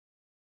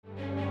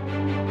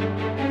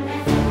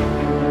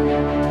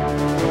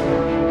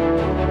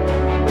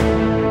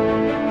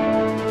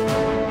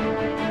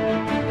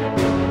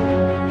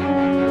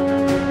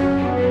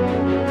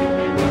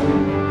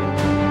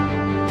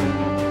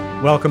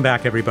Welcome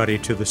back, everybody,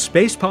 to the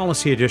Space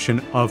Policy Edition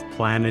of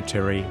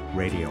Planetary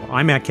Radio.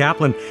 I'm Matt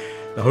Kaplan,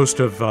 the host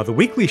of the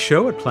weekly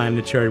show at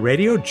Planetary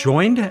Radio,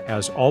 joined,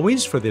 as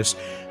always, for this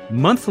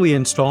monthly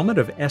installment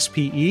of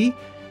SPE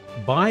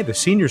by the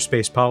Senior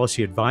Space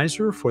Policy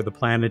Advisor for the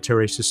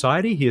Planetary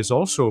Society. He is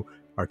also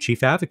our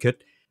chief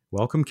advocate.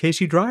 Welcome,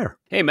 Casey Dreyer.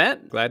 Hey,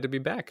 Matt. Glad to be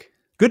back.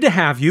 Good to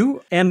have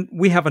you. And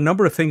we have a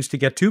number of things to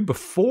get to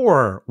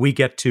before we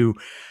get to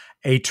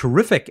a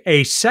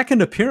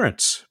second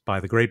appearance by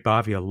the great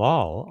Bhavya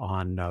Lal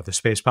on the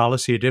Space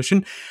Policy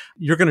Edition.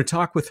 You're going to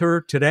talk with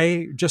her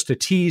today, just a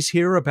tease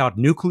here about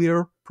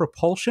nuclear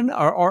propulsion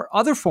or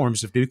other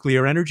forms of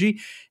nuclear energy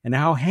and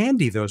how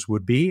handy those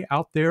would be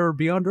out there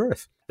beyond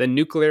Earth. The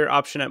nuclear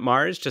option at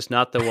Mars, just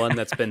not the one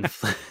that's been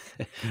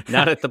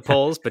not at the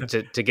poles, but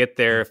to get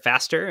there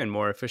faster and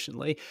more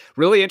efficiently.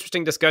 Really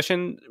interesting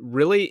discussion,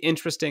 really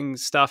interesting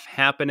stuff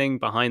happening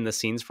behind the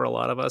scenes for a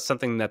lot of us,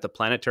 something that the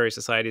Planetary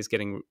Society is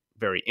getting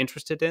very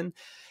interested in,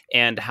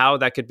 and how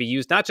that could be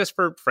used not just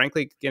for,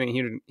 frankly,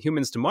 getting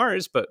humans to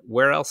Mars, but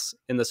where else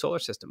in the solar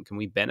system can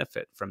we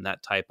benefit from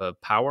that type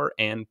of power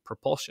and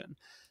propulsion?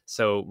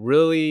 So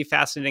really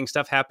fascinating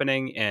stuff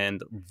happening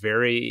and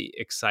very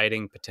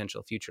exciting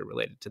potential future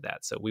related to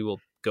that. So we will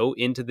go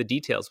into the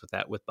details with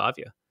that with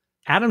Bhavya.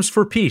 Atoms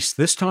for Peace,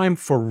 this time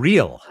for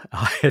real.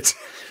 Right.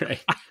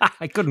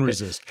 I couldn't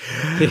resist.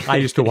 I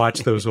used to watch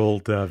those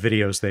old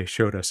videos they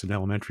showed us in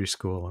elementary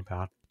school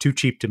about Too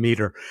Cheap to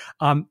Meter.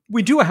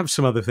 We do have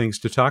some other things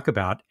to talk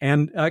about.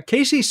 And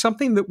Casey,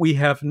 something that we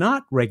have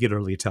not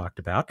regularly talked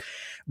about,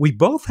 we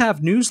both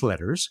have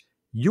newsletters.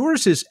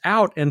 Yours is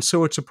out, and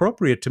so it's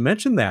appropriate to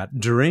mention that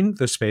during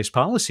the Space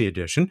Policy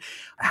Edition.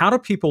 How do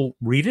people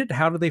read it?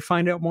 How do they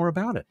find out more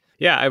about it?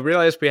 Yeah, I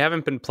realized we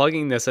haven't been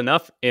plugging this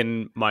enough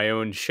in my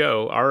own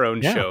show, our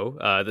own show,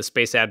 the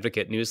Space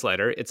Advocate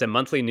newsletter. It's a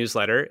monthly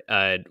newsletter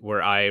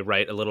where I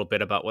write a little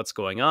bit about what's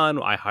going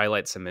on. I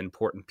highlight some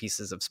important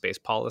pieces of space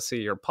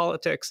policy or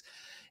politics,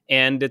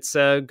 and it's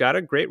got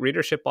a great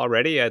readership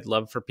already. I'd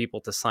love for people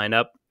to sign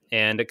up.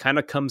 And it kind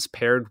of comes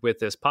paired with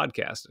this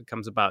podcast. It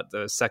comes about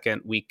the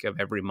second week of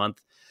every month.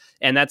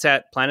 And that's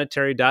at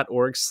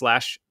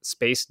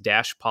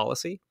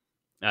planetary.org/space-policy.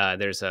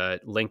 There's a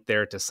link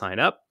there to sign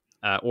up,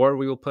 or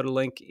we will put a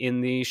link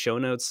in the show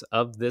notes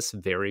of this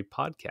very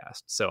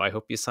podcast. So I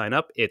hope you sign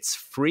up. It's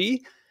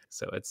free.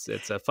 So it's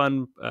a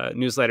fun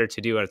newsletter to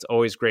do, and it's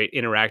always great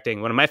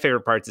interacting. One of my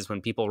favorite parts is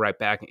when people write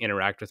back and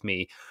interact with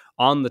me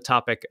on the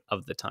topic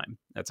of the time.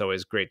 That's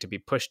always great to be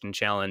pushed and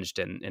challenged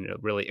and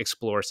really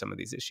explore some of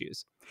these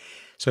issues.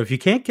 So if you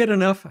can't get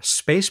enough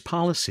space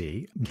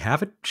policy,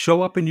 have it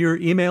show up in your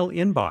email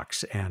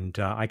inbox. And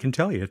I can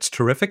tell you, it's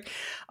terrific.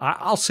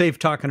 I'll save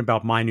talking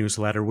about my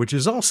newsletter, which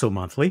is also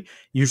monthly,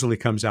 usually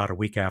comes out a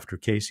week after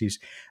Casey's.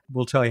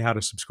 We'll tell you how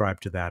to subscribe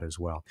to that as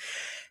well.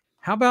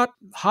 How about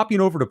hopping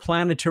over to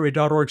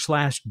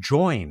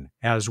planetary.org/join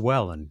as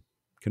well and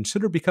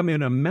consider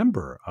becoming a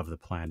member of the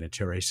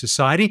Planetary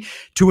Society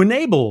to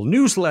enable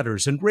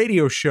newsletters and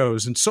radio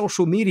shows and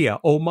social media.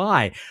 Oh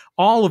my,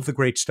 all of the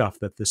great stuff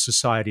that the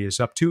Society is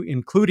up to,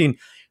 including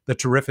the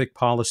terrific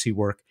policy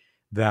work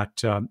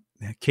that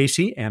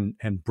Casey and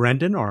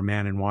Brendan, our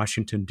man in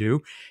Washington,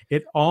 do.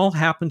 It all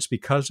happens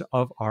because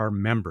of our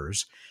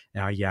members.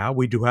 Now, yeah,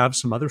 we do have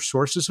some other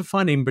sources of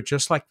funding, but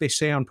just like they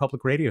say on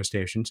public radio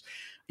stations,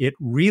 it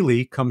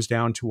really comes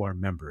down to our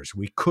members.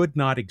 We could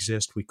not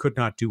exist. We could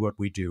not do what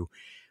we do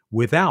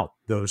without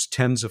those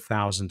tens of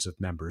thousands of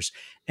members.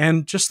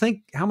 And just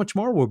think how much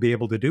more we'll be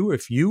able to do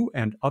if you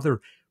and other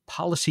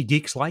policy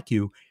geeks like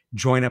you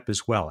join up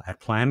as well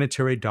at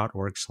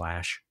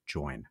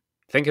planetary.org/join.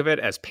 Think of it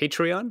as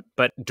Patreon,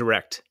 but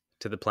direct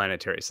to the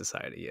Planetary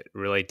Society. It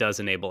really does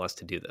enable us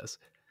to do this.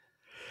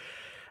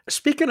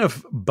 Speaking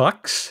of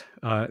bucks,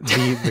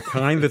 the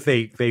kind that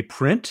they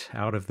print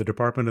out of the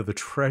Department of the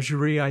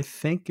Treasury, I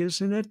think,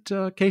 isn't it,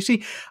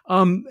 Casey?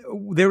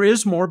 There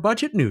is more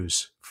budget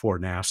news for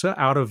NASA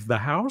out of the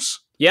House.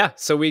 Yeah,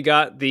 so we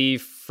got the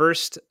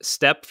first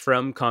step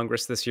from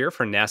Congress this year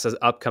for NASA's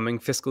upcoming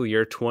fiscal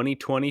year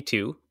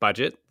 2022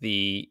 budget.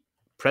 The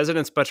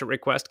President's budget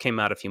request came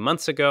out a few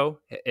months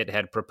ago. It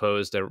had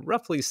proposed a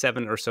roughly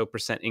 7% or so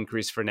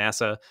increase for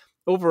NASA.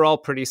 Overall,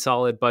 pretty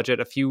solid budget.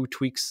 A few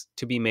tweaks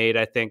to be made,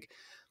 I think.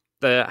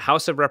 The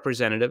House of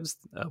Representatives,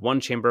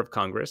 one chamber of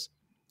Congress,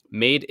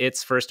 made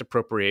its first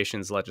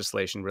appropriations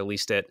legislation,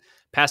 released it,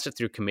 passed it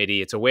through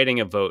committee. It's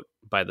awaiting a vote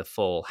by the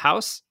full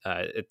House.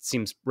 It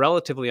seems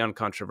relatively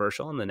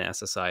uncontroversial on the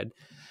NASA side.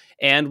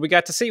 And we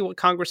got to see what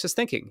Congress is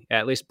thinking,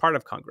 at least part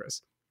of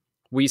Congress.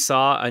 We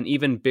saw an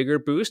even bigger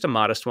boost, a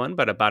modest one,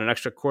 but about an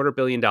extra $250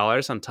 million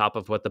on top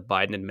of what the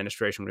Biden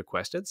administration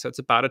requested. So it's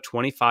about a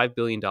 $25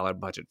 billion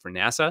budget for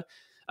NASA.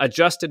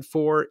 Adjusted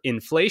for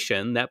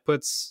inflation, that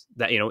puts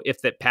that,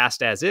 if that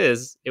passed as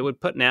is, it would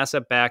put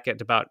NASA back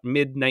at about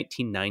mid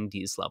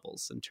 1990s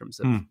levels in terms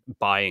of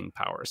buying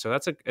power. So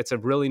it's a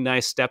really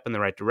nice step in the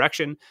right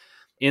direction,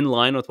 in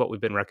line with what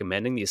we've been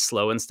recommending, these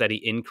slow and steady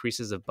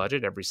increases of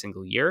budget every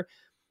single year.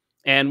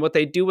 And what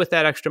they do with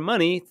that extra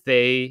money,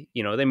 they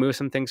move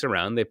some things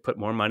around. They put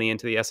more money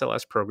into the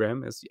SLS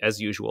program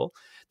as usual.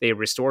 They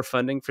restore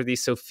funding for the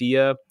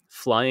Sophia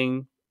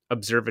Flying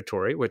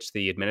Observatory, which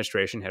the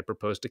administration had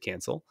proposed to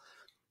cancel.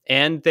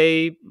 And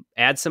they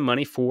add some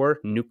money for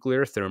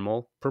nuclear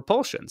thermal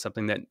propulsion,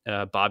 something that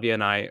Bhavya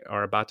and I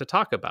are about to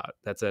talk about.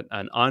 That's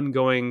an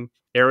ongoing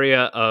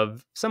area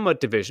of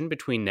somewhat division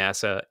between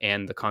NASA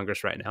and the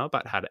Congress right now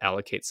about how to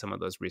allocate some of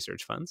those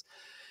research funds.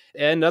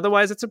 And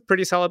otherwise, it's a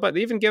pretty solid budget.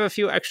 They even give a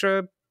few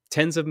extra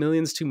tens of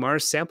millions to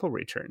Mars Sample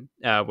Return,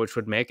 which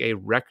would make a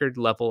record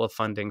level of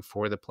funding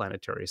for the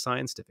Planetary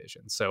Science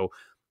Division. So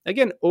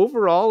again,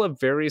 overall, a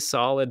very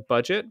solid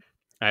budget.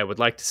 I would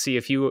like to see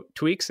a few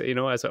tweaks,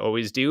 as I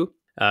always do.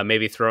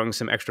 Maybe throwing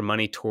some extra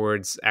money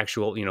towards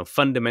actual,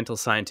 fundamental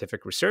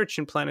scientific research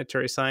in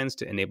planetary science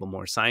to enable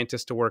more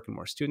scientists to work and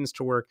more students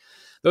to work.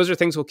 Those are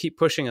things we'll keep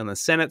pushing on the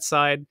Senate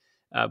side,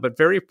 but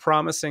very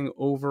promising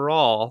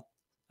overall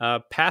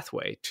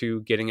pathway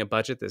to getting a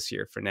budget this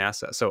year for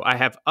NASA. So I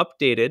have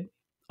updated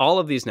all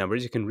of these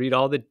numbers. You can read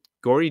all the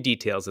gory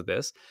details of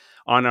this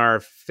on our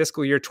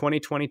fiscal year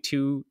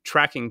 2022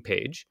 tracking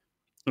page,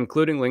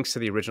 including links to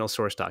the original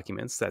source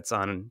documents. That's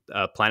on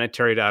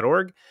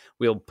planetary.org.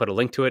 We'll put a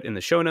link to it in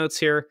the show notes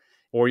here,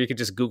 or you could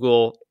just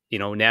Google,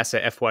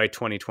 NASA FY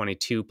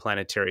 2022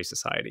 Planetary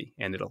Society,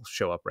 and it'll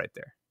show up right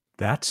there.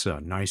 That's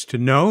nice to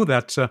know.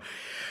 That's a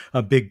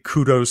big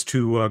kudos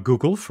to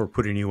Google for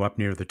putting you up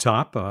near the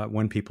top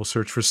when people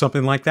search for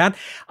something like that.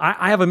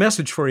 I have a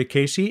message for you,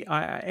 Casey.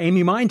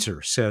 Amy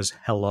Meinzer says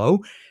hello.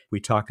 We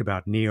talked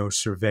about NEO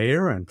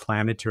Surveyor and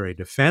planetary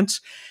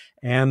defense.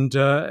 And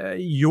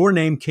your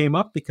name came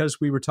up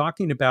because we were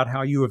talking about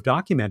how you have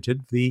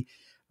documented the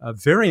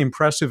very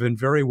impressive and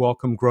very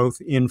welcome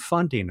growth in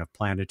funding of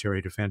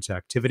planetary defense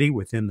activity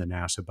within the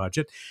NASA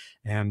budget.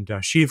 And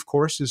she, of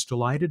course, is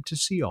delighted to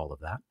see all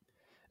of that.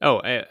 Oh,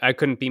 I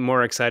couldn't be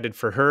more excited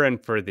for her and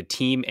for the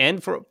team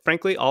and for,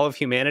 frankly, all of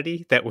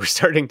humanity that we're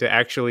starting to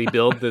actually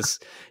build this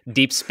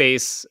deep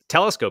space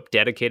telescope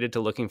dedicated to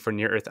looking for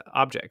near-Earth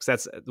objects.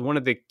 That's one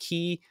of the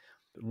key,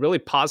 really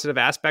positive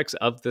aspects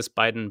of this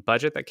Biden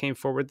budget that came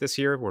forward this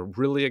year. We're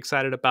really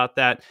excited about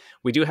that.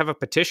 We do have a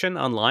petition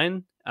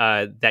online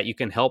that you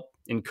can help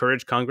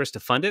encourage Congress to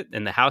fund it.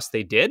 In the House,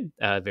 they did.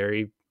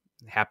 Very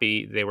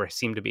happy. They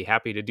seemed to be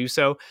happy to do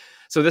so.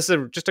 So this is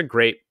just a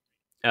great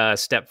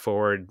step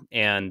forward,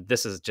 and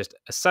this is just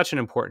such an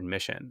important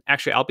mission.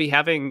 Actually, I'll be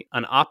having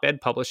an op-ed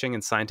publishing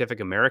in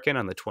Scientific American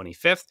on the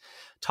 25th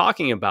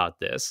talking about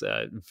this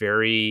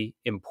very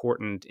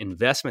important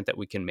investment that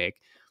we can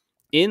make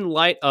in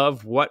light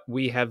of what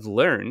we have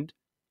learned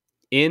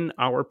in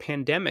our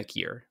pandemic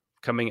year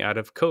coming out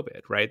of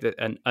COVID, right?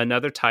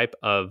 Another type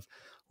of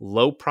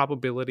low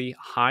probability,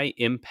 high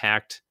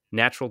impact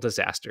natural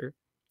disaster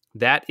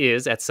that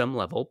is at some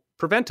level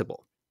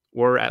preventable.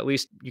 Or at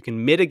least you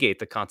can mitigate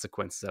the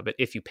consequences of it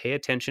if you pay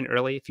attention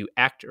early, if you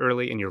act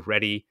early and you're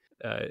ready,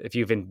 if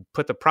you've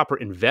put the proper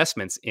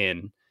investments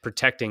in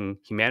protecting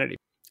humanity.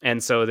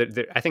 And so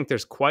I think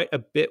there's quite a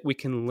bit we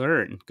can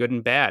learn, good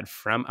and bad,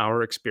 from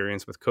our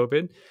experience with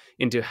COVID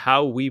into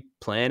how we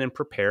plan and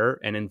prepare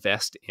and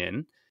invest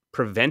in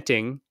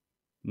preventing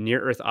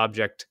near-Earth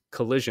object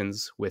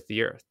collisions with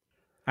the Earth.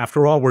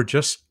 After all, we're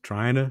just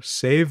trying to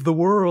save the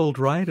world,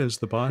 right, as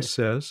the boss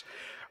says.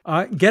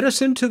 Get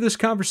us into this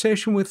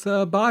conversation with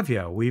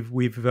Bhavya.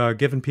 We've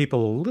given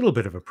people a little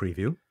bit of a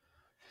preview.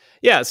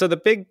 Yeah, so the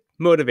big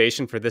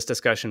motivation for this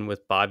discussion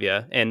with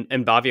Bhavya, and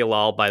Bhavya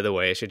Lal, by the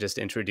way, I should just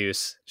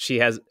introduce, she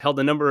has held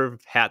a number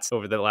of hats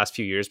over the last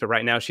few years, but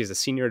right now she's a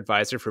senior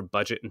advisor for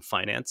budget and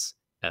finance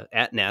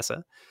at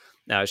NASA.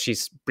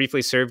 She's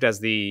briefly served as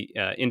the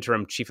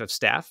interim chief of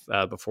staff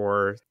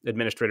before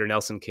Administrator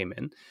Nelson came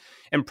in.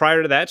 And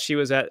prior to that, she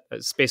was at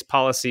Space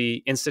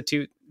Policy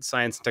Institute,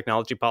 Science and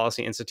Technology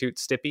Policy Institute,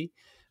 STIPI,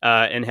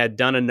 and had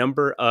done a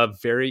number of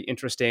very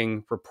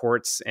interesting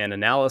reports and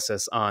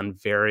analysis on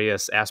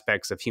various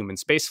aspects of human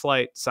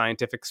spaceflight,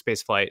 scientific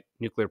spaceflight,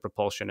 nuclear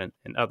propulsion,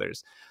 and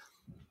others.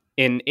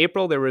 In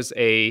April, there was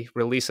a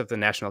release of the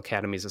National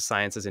Academies of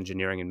Sciences,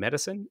 Engineering, and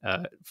Medicine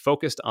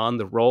focused on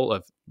the role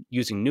of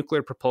using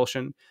nuclear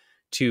propulsion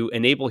to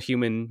enable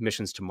human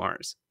missions to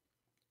Mars.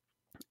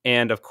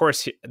 And of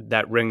course,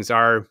 that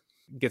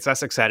gets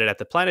us excited at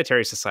the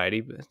Planetary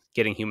Society.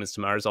 Getting humans to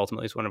Mars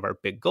ultimately is one of our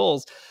big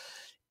goals.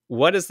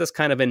 What is this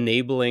kind of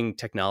enabling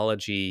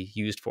technology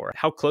used for?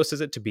 How close is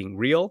it to being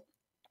real?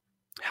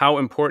 How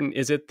important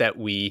is it that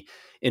we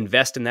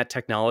invest in that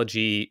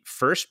technology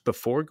first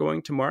before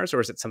going to Mars,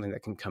 or is it something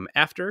that can come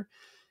after?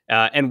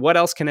 And what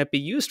else can it be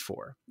used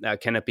for?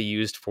 Can it be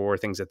used for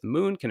things at the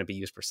moon? Can it be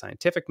used for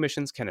scientific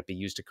missions? Can it be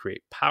used to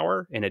create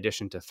power in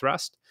addition to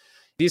thrust?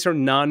 These are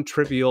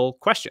non-trivial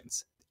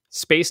questions.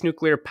 Space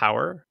nuclear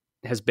power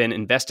has been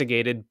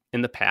investigated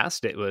in the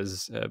past. It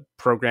was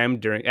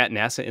programmed at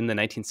NASA in the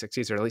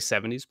 1960s, early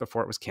 70s,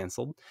 before it was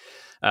canceled.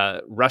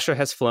 Russia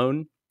has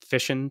flown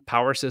fission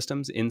power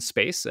systems in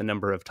space a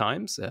number of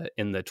times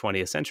in the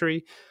 20th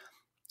century.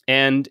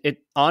 And it,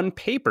 on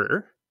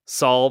paper,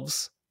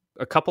 solves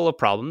a couple of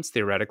problems.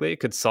 Theoretically, it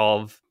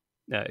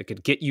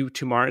could get you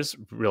to Mars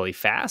really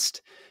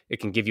fast. It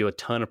can give you a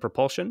ton of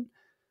propulsion,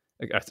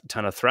 a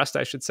ton of thrust,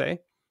 I should say.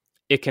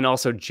 It can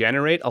also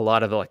generate a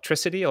lot of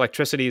electricity.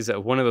 Electricity is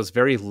one of those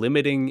very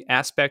limiting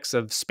aspects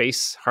of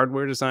space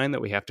hardware design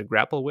that we have to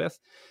grapple with.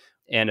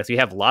 And if you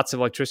have lots of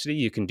electricity,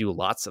 you can do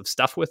lots of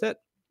stuff with it,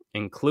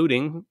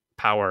 including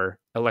power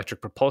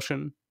electric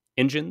propulsion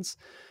engines,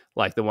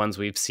 like the ones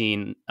we've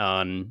seen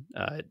on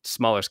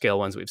smaller scale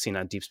ones we've seen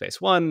on Deep Space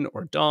One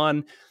or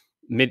Dawn.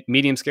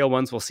 Medium scale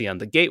ones we'll see on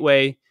the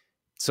Gateway.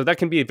 So that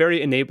can be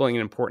very enabling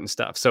and important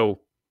stuff.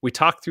 So we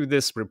talked through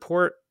this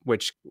report,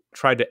 which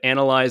tried to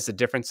analyze the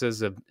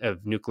differences of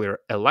nuclear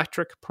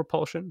electric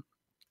propulsion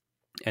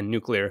and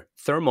nuclear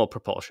thermal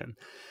propulsion,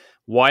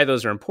 why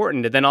those are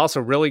important, and then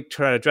also really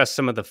try to address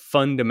some of the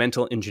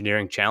fundamental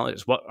engineering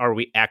challenges. What are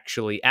we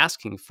actually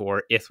asking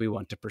for if we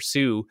want to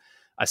pursue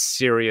a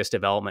serious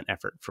development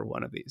effort for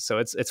one of these? So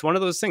it's one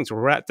of those things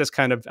where we're at this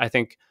kind of, I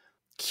think,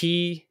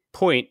 key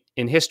point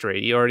in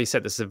history. You already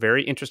said this is a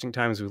very interesting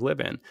times we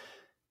live in.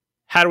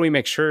 How do we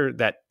make sure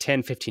that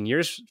 10, 15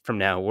 years from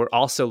now, we're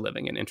also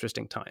living in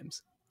interesting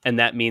times? And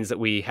that means that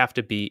we have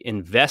to be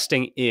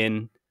investing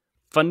in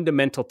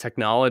fundamental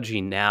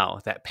technology now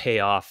that pay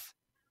off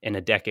in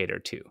a decade or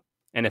two.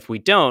 And if we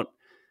don't,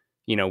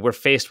 we're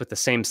faced with the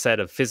same set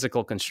of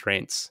physical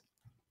constraints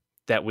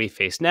that we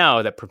face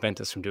now that prevent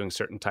us from doing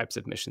certain types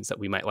of missions that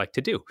we might like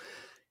to do.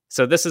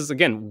 So this is,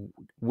 again,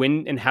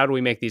 when and how do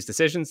we make these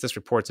decisions? This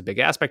report's a big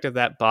aspect of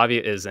that.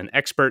 Bhavya is an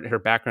expert. Her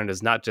background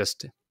is not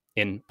just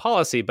in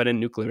policy, but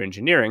in nuclear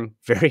engineering,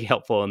 very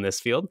helpful in this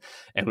field.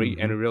 And we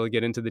really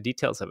get into the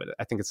details of it.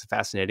 I think it's a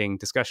fascinating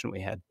discussion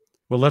we had.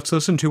 Well, let's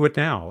listen to it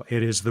now.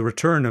 It is the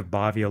return of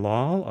Bhavya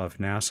Lal of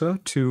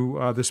NASA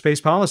to the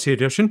Space Policy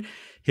Edition.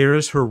 Here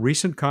is her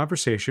recent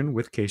conversation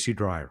with Casey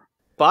Dreyer.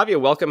 Bhavya,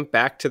 welcome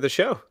back to the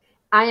show.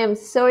 I am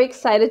so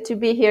excited to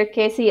be here,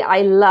 Casey.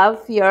 I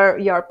love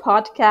your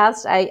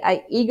podcast.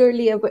 I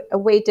eagerly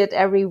await it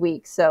every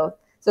week. So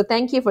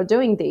thank you for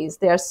doing these.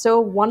 They are so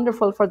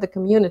wonderful for the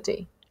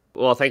community.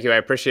 Well, thank you. I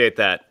appreciate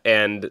that.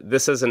 And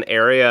this is an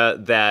area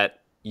that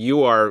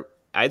you are,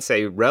 I'd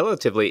say,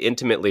 relatively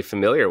intimately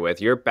familiar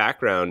with. Your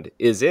background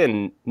is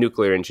in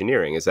nuclear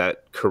engineering. Is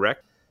that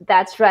correct?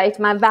 That's right.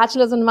 My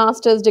bachelor's and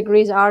master's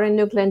degrees are in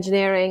nuclear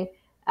engineering.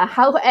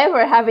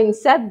 However, having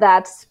said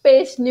that,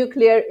 space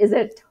nuclear is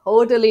a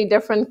totally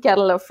different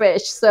kettle of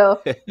fish. So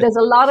there's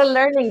a lot of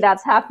learning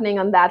that's happening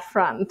on that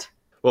front.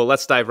 Well,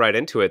 let's dive right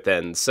into it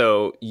then.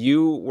 So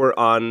you were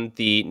on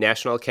the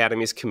National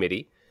Academy's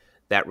committee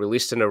that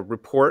released in a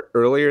report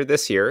earlier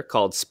this year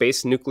called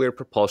Space Nuclear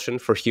Propulsion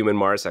for Human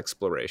Mars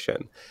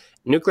Exploration.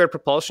 Nuclear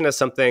propulsion is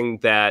something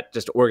that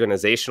just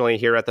organizationally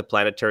here at the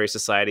Planetary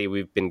Society,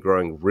 we've been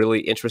growing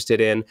really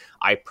interested in.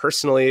 I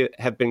personally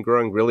have been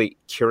growing really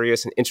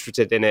curious and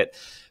interested in it.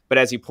 But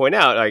as you point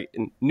out,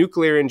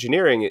 nuclear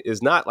engineering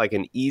is not like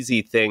an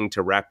easy thing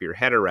to wrap your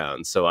head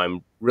around. So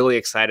I'm really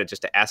excited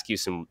just to ask you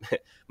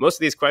most of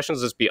these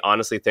questions just be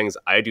honestly things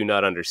I do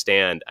not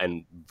understand.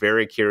 I'm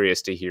very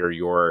curious to hear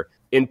your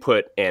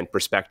input and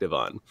perspective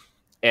on.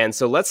 And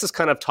so let's just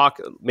kind of talk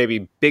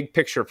maybe big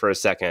picture for a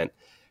second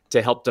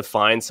to help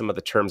define some of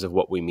the terms of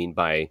what we mean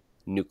by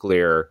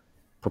nuclear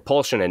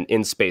propulsion and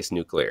in-space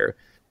nuclear.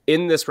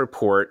 In this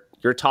report,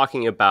 you're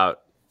talking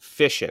about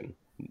fission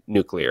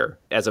nuclear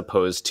as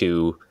opposed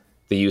to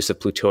the use of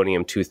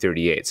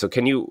plutonium-238. So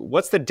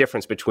what's the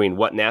difference between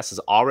what NASA's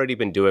already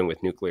been doing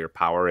with nuclear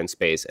power in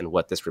space and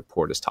what this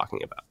report is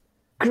talking about?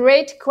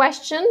 Great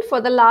question.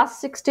 For the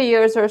last 60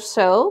 years or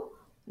so,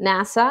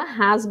 NASA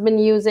has been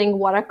using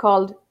what are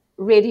called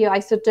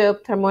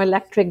radioisotope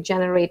thermoelectric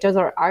generators,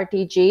 or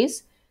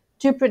RTGs,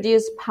 to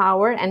produce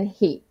power and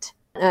heat.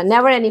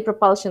 Never any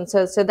propulsion.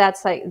 So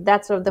that's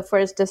sort of the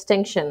first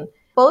distinction.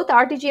 Both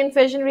RTG and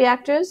fission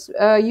reactors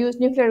use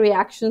nuclear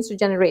reactions to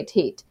generate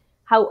heat.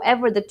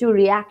 However, the two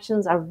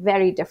reactions are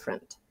very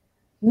different.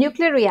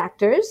 Nuclear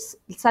reactors,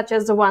 such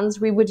as the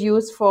ones we would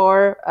use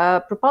for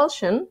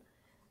propulsion,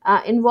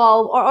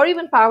 involve, or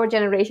even power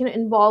generation,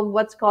 involve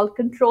what's called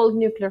controlled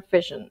nuclear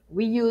fission.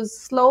 We use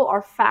slow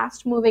or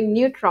fast-moving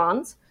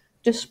neutrons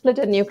to split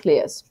a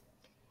nucleus.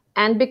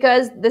 And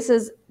because this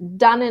is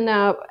done in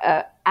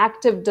a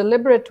active,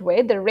 deliberate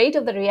way, the rate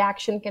of the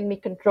reaction can be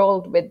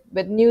controlled with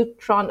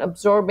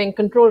neutron-absorbing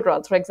control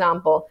rods, for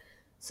example.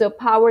 So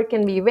power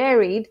can be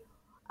varied,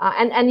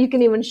 and you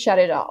can even shut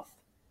it off.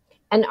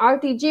 An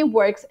RTG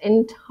works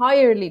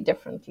entirely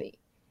differently.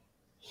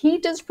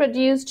 Heat is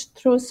produced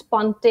through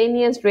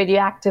spontaneous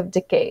radioactive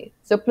decay.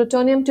 So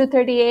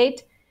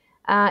plutonium-238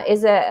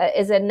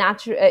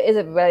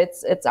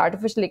 it's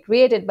artificially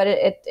created, but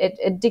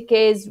it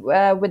decays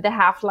with the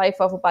half-life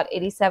of about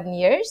 87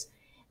 years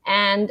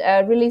and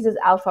releases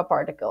alpha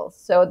particles.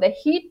 So the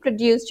heat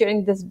produced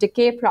during this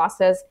decay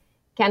process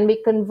can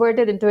be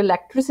converted into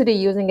electricity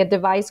using a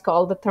device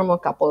called the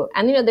thermocouple.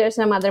 And there are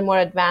some other more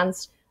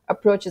advanced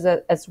approaches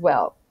as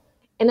well.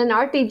 In an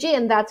RTG,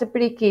 and that's a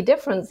pretty key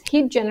difference,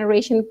 heat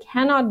generation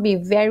cannot be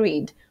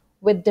varied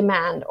with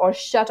demand or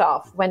shut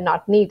off when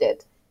not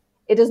needed.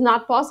 It is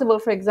not possible,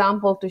 for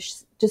example,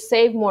 to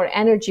save more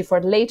energy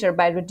for later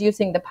by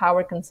reducing the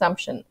power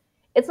consumption.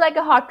 It's like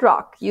a hot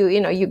rock.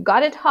 You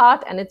got it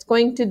hot, and it's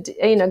going to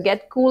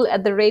get cool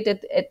at the rate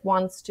it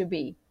wants to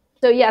be.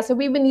 So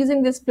we've been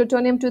using this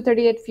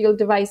plutonium-238 fuel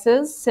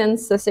devices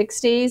since the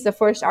 60s. The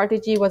first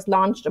RTG was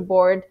launched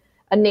aboard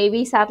a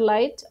Navy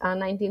satellite,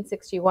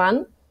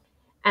 1961.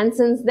 And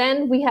since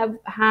then, we have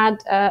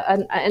had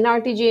an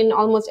RTG in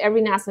almost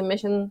every NASA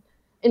mission,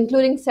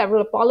 including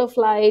several Apollo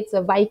flights,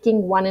 the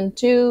Viking 1 and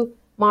 2,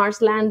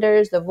 Mars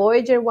landers, the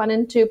Voyager 1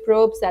 and 2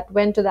 probes that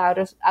went to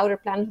the outer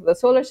planet of the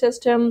solar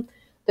system,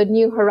 the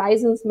New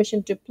Horizons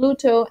mission to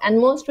Pluto, and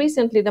most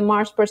recently, the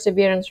Mars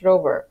Perseverance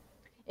rover.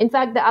 In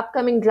fact, the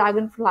upcoming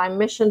Dragonfly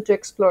mission to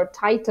explore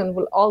Titan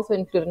will also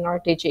include an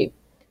RTG.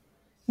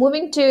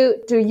 Moving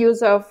to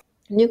use of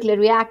nuclear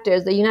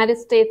reactors, the United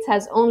States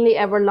has only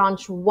ever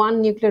launched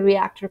one nuclear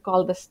reactor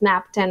called the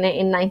SNAP-10A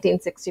in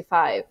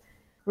 1965.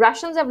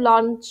 Russians have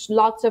launched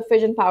lots of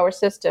fission power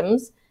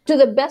systems. To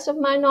the best of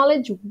my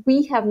knowledge,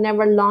 we have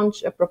never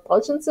launched a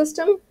propulsion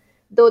system,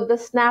 though the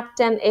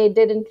SNAP-10A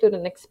did include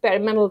an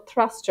experimental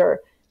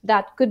thruster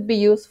that could be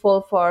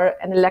useful for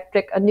a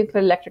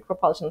nuclear electric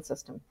propulsion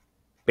system.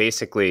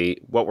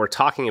 Basically, what we're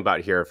talking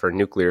about here for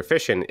nuclear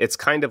fission, it's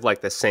kind of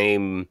like the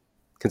same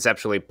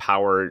conceptually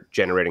power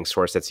generating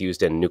source that's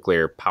used in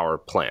nuclear power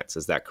plants.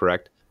 Is that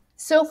correct?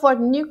 So for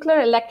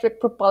nuclear electric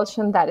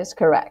propulsion, that is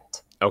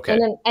correct. Okay.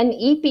 In an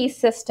EP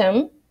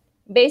system,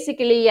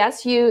 basically,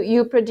 yes,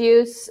 you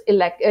produce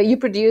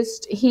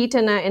heat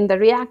in the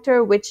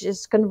reactor, which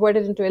is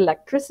converted into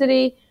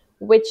electricity,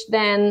 which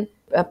then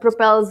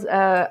propels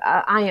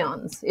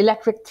ions,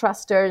 electric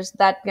thrusters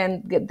that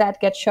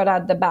get shot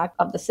out the back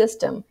of the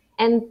system.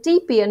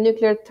 NTP, a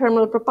nuclear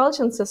thermal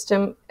propulsion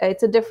system,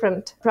 it's a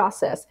different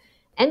process.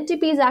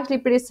 NTP is actually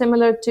pretty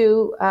similar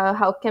to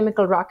how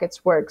chemical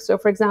rockets work. So,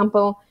 for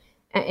example,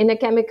 in a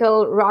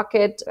chemical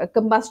rocket, a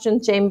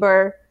combustion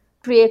chamber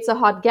creates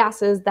hot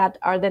gases that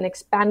are then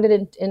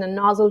expanded in a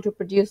nozzle to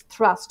produce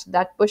thrust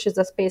that pushes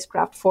the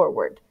spacecraft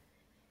forward.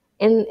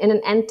 In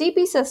an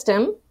NTP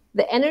system,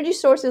 the energy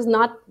source is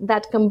not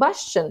that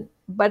combustion,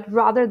 but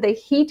rather the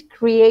heat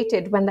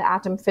created when the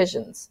atom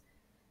fissions.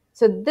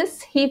 So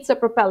this heats a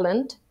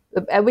propellant,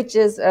 which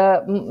is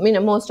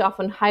most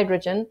often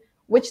hydrogen,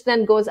 which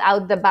then goes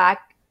out the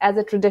back as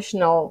a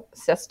traditional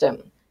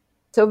system.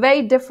 So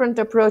very different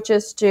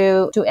approaches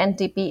to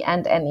NTP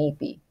and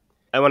NEP.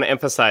 I want to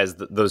emphasize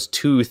those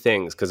two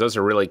things because those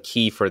are really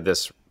key for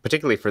this,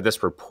 particularly for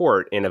this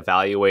report, in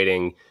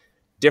evaluating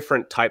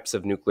different types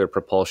of nuclear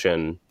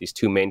propulsion, these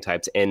two main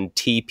types,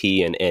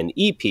 NTP and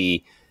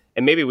NEP.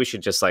 And maybe we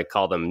should just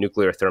call them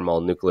nuclear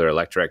thermal, nuclear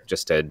electric,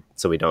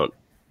 so we don't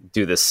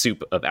do this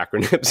soup of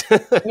acronyms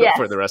Yes.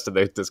 for the rest of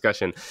the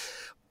discussion.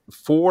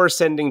 For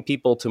sending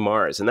people to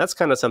Mars. And that's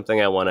kind of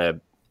something I want to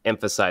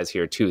emphasize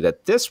here too,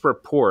 that this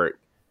report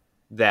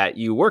that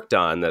you worked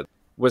on that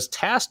was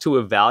tasked to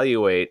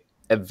evaluate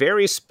a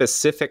very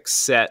specific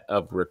set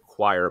of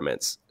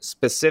requirements,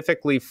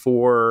 specifically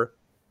for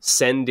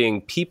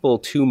sending people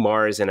to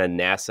Mars in a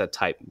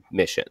NASA-type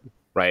mission,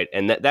 right?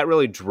 And that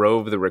really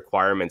drove the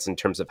requirements in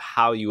terms of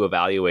how you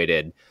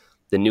evaluated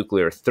the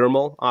nuclear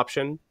thermal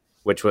option,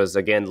 which was,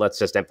 again, let's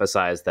just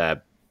emphasize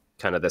that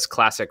kind of this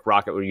classic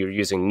rocket where you're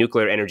using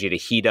nuclear energy to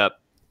heat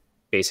up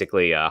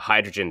basically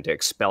hydrogen to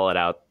expel it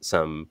out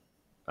some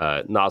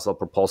nozzle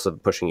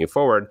propulsive pushing you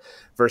forward,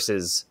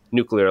 versus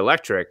nuclear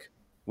electric,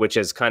 which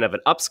is kind of an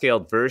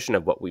upscaled version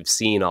of what we've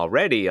seen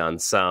already on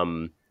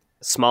some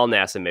small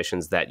NASA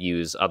missions that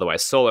use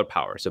otherwise solar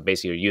power. So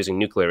basically you're using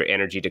nuclear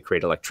energy to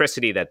create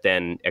electricity that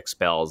then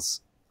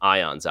expels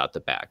ions out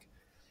the back.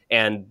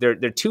 And they're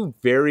two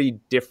very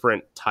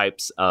different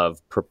types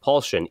of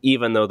propulsion,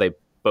 even though they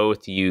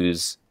both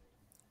use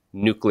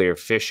nuclear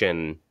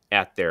fission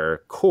at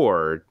their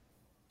core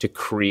to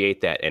create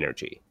that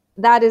energy.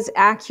 That is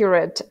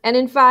accurate. And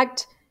in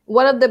fact,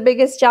 one of the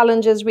biggest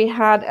challenges we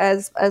had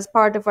as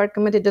part of our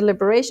committee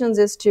deliberations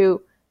is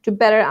to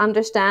better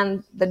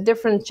understand the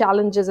different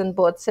challenges in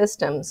both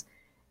systems.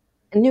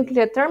 And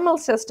nuclear thermal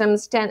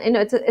systems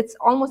it's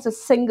almost a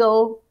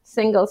single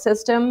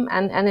system,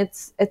 and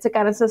it's a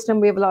kind of system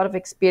we have a lot of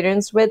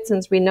experience with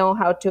since we know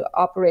how to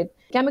operate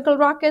chemical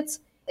rockets.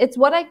 It's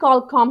what I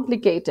call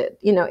complicated.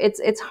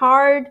 It's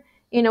hard.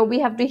 We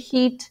have to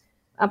heat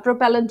a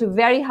propellant to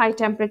very high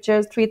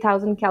temperatures,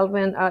 3,000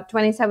 Kelvin,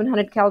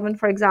 2,700 Kelvin,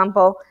 for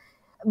example.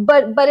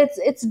 But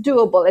it's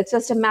doable. It's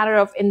just a matter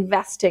of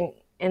investing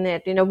in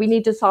it. We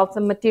need to solve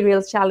some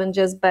materials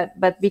challenges, but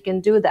we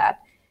can do that.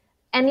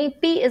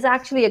 NEP is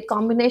actually a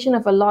combination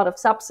of a lot of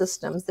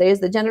subsystems. There is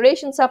the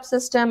generation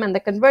subsystem and the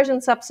conversion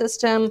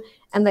subsystem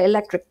and the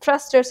electric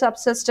thruster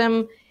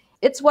subsystem.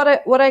 It's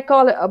what I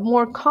call a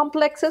more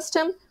complex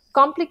system.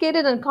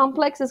 Complicated and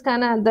complex is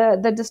kind of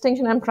the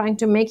distinction I'm trying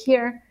to make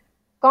here.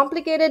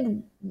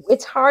 Complicated,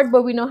 it's hard,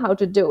 but we know how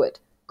to do it.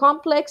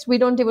 Complex, we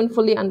don't even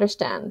fully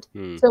understand.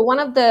 So one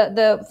of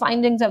the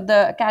findings of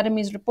the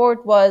Academy's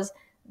report was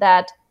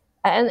that,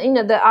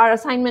 and our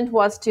assignment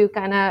was to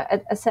kind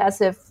of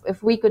assess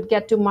if we could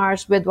get to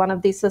Mars with one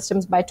of these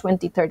systems by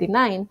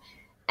 2039.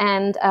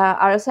 And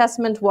our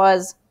assessment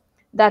was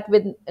that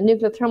with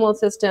nuclear thermal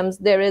systems,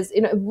 there is,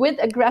 with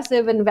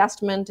aggressive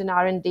investment in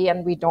R&D,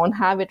 and we don't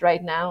have it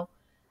right now,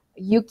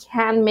 you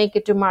can make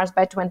it to Mars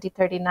by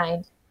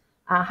 2039.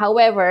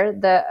 However,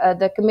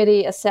 the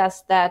committee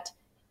assessed that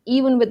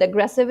even with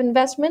aggressive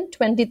investment,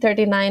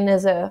 2039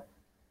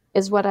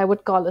 is what I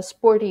would call a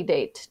sporty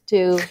date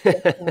to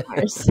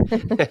Mars.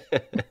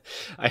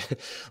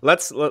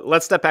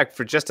 Let's step back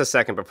for just a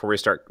second before we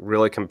start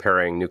really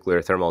comparing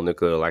nuclear thermal,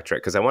 nuclear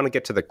electric, because I want to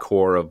get to the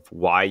core of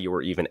why you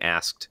were even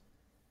asked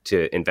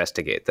to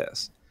investigate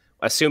this.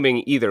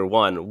 Assuming either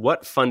one,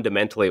 what's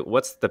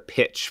the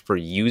pitch for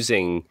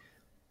using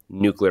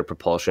nuclear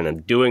propulsion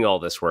and doing all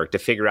this work to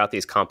figure out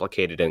these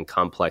complicated and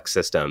complex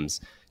systems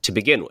to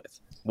begin with?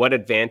 What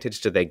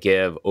advantage do they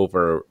give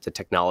over the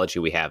technology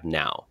we have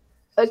now?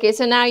 Okay,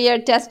 so now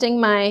you're testing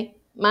my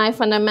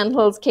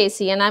fundamentals,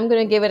 Casey, and I'm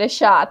going to give it a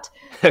shot.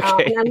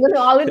 Okay. And I'm going to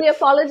already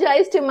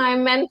apologize to my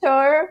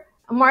mentor,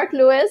 Mark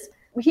Lewis.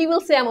 He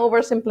will say I'm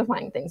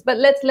oversimplifying things, but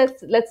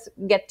let's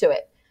get to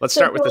it. Let's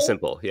start with the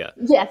simple, yeah.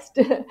 Yes.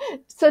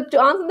 So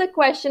to answer the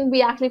question,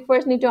 we actually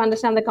first need to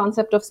understand the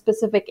concept of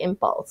specific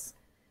impulse.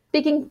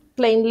 Speaking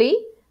plainly,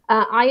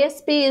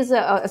 ISP is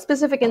a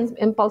specific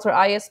impulse, or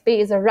ISP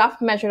is a rough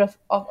measure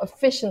of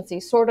efficiency,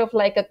 sort of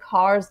like a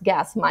car's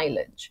gas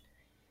mileage.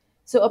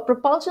 So a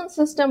propulsion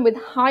system with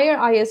higher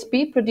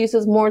ISP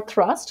produces more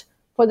thrust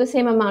for the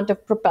same amount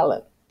of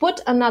propellant.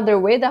 Put another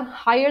way, the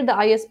higher the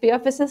ISP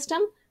of a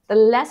system, the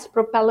less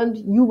propellant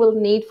you will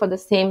need for the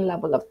same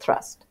level of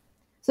thrust.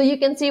 So you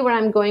can see where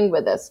I'm going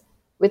with this.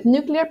 With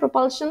nuclear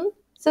propulsion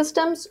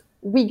systems,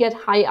 we get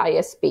high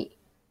ISP.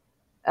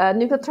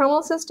 Nuclear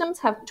thermal systems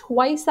have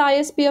twice the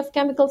ISP of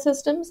chemical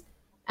systems,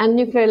 and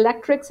nuclear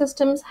electric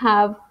systems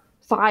have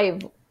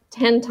 5-10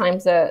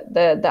 times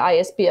the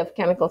ISP of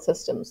chemical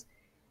systems.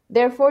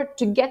 Therefore,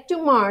 to get to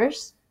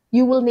Mars,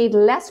 you will need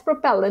less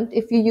propellant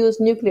if you use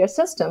nuclear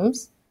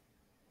systems.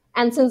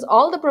 And since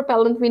all the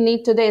propellant we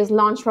need today is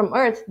launched from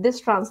Earth,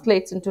 this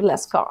translates into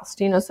less cost.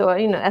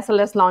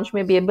 SLS launch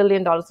may be $1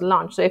 billion a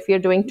launch. So if you're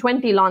doing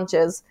 20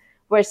 launches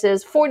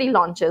versus 40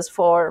 launches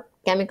for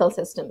chemical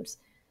systems.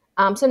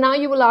 So now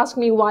you will ask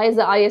me, why is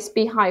the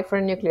ISP high for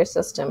a nuclear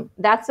system?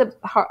 That's a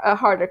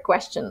harder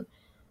question.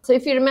 So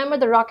if you remember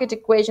the rocket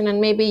equation, and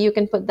maybe you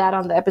can put that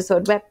on the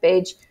episode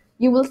webpage,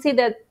 you will see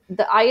that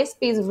the ISP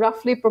is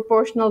roughly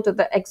proportional to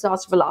the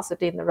exhaust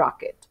velocity in the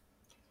rocket.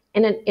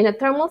 In a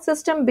thermal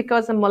system,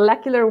 because the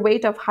molecular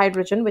weight of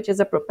hydrogen, which is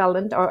a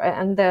propellant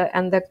and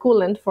the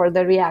coolant for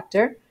the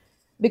reactor,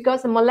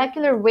 because the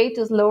molecular weight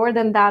is lower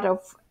than that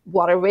of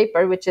water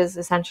vapor, which is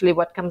essentially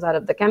what comes out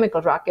of the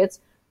chemical rockets,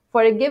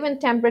 for a given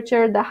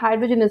temperature, the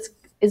hydrogen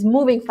is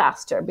moving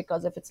faster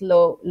because of its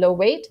low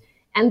weight,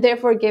 and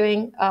therefore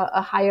giving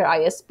a higher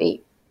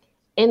ISP.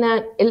 In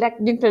a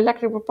nuclear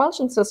electric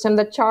propulsion system,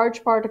 the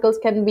charged particles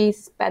can be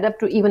sped up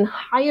to even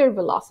higher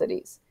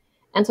velocities.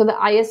 And so the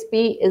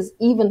ISP is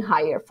even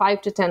higher,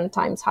 5 to 10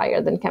 times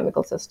higher than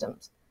chemical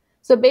systems.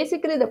 So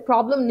basically, the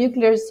problem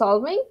nuclear is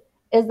solving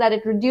is that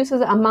it reduces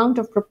the amount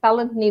of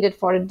propellant needed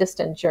for a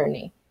distant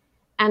journey.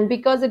 And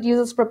because it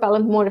uses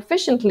propellant more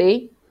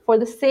efficiently, for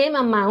the same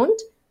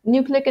amount,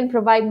 nuclear can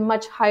provide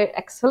much higher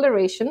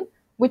acceleration,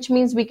 which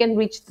means we can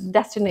reach the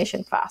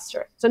destination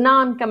faster. So now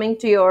I'm coming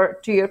to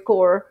your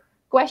core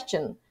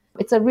question.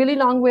 It's a really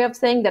long way of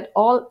saying that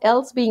all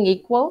else being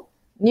equal,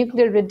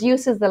 nuclear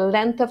reduces the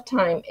length of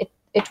time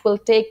it will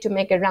take to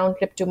make a round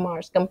trip to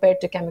Mars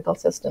compared to chemical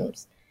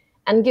systems.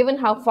 And given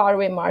how far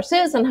away Mars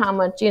is and how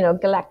much,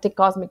 galactic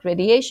cosmic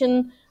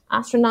radiation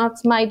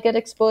astronauts might get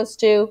exposed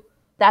to,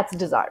 that's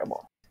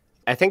desirable.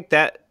 I think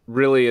that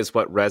really is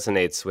what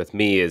resonates with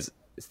me, is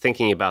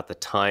thinking about the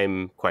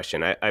time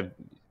question.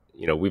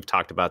 We've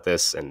talked about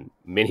this, and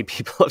many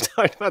people have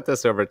talked about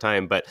this over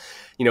time, but,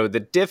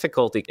 the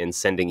difficulty in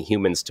sending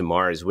humans to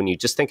Mars, when you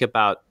just think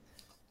about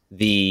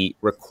the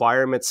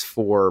requirements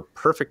for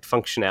perfect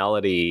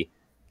functionality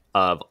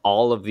of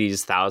all of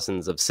these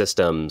thousands of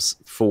systems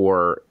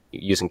for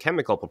using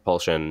chemical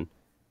propulsion,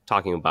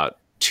 talking about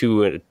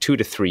 2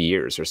 to 3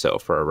 years or so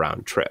for a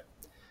round trip.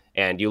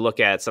 And you look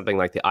at something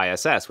like the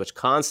ISS, which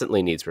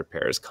constantly needs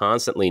repairs,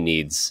 constantly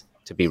needs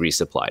to be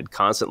resupplied,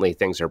 constantly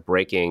things are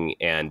breaking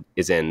and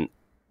is in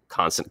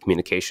constant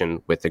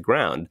communication with the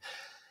ground.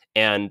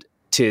 And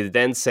to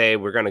then say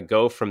we're going to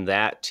go from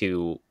that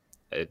to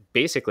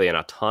basically an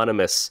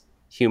autonomous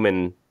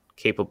human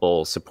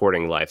capable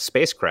supporting life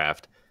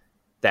spacecraft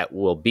that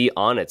will be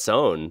on its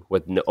own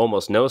with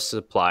almost no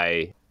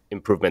supply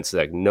improvements,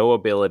 like no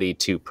ability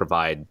to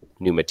provide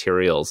new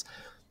materials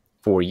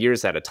for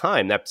years at a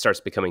time, that starts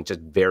becoming just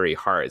very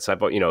hard. So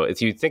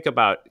if you think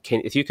about,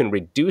 if you can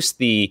reduce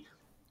the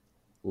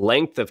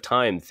length of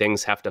time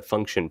things have to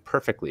function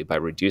perfectly by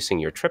reducing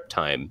your trip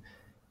time,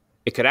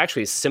 it could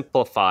actually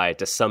simplify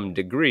to some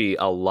degree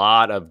a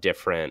lot of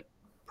different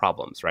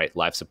problems, right?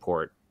 Life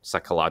support,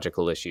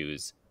 psychological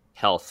issues,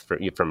 health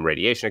from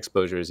radiation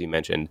exposure, as you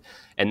mentioned.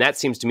 And that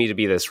seems to me to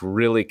be this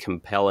really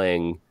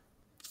compelling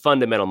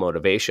fundamental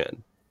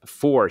motivation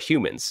for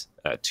humans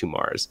to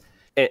Mars.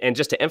 And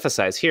just to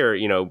emphasize here,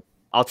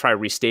 I'll try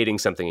restating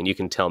something and you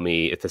can tell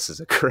me if this is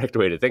a correct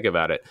way to think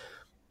about it.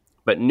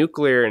 But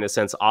nuclear, in a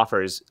sense,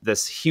 offers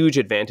this huge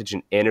advantage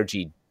in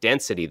energy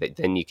density that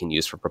then you can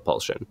use for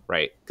propulsion,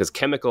 right? Because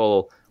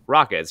chemical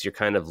rockets, you're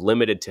kind of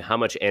limited to how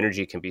much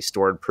energy can be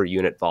stored per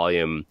unit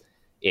volume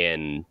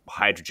in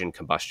hydrogen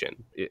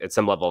combustion, at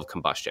some level of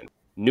combustion.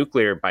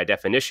 Nuclear, by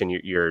definition,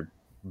 you're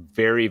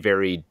very,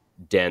 very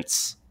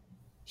dense,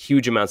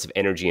 huge amounts of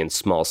energy in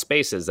small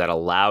spaces that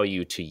allow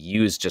you to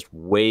use just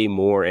way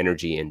more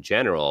energy in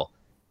general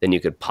than you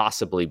could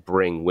possibly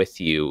bring with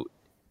you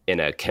in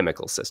a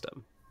chemical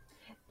system.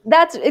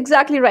 That's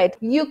exactly right.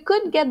 You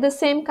could get the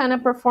same kind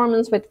of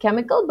performance with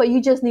chemical, but you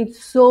just need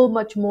so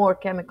much more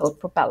chemical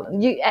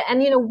propellant. You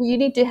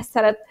need to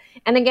set it.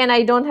 And again,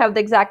 I don't have the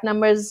exact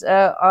numbers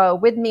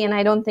with me, and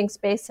I don't think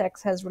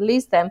SpaceX has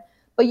released them.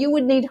 But you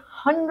would need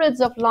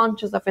hundreds of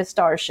launches of a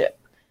Starship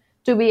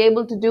to be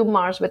able to do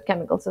Mars with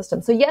chemical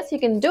systems. So yes, you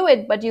can do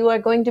it, but you are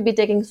going to be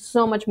taking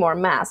so much more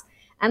mass.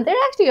 And there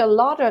are actually a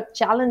lot of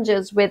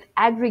challenges with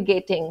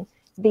aggregating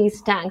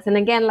these tanks. And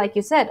again, like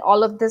you said,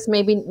 all of this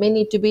may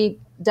need to be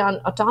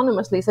done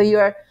autonomously. So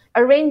you're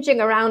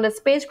arranging around a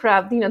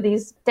spacecraft,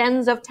 these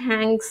tens of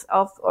tanks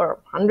or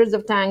hundreds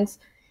of tanks,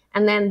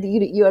 and then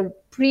you're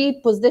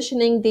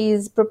pre-positioning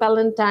these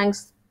propellant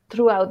tanks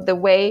throughout the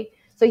way.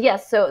 So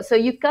yes, so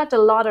you cut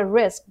a lot of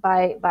risk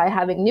by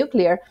having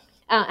nuclear.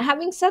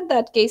 Having said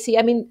that, Casey,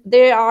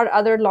 there are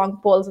other long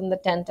poles in the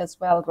tent as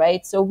well,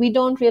 right? So we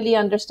don't really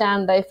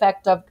understand the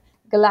effect of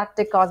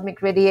galactic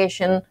cosmic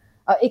radiation,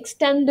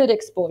 extended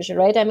exposure,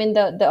 right?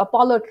 The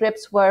Apollo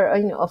trips were,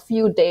 a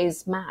few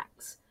days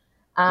max.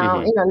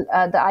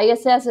 The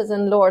ISS is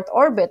in low Earth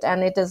orbit,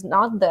 and it is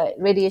not the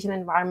radiation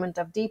environment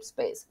of deep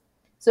space.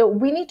 So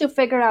we need to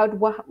figure out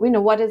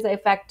what is the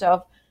effect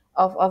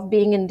of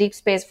being in deep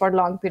space for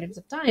long periods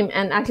of time.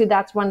 And actually,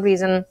 that's one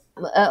reason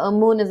a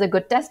moon is a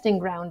good testing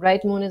ground,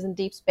 right? Moon is in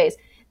deep space.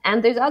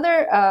 And there's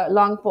other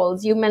long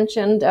poles. You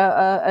mentioned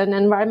an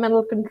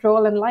environmental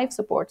control and life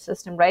support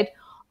system, right?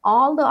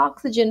 All the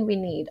oxygen we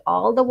need,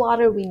 all the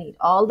water we need,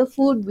 all the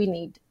food we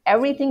need,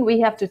 everything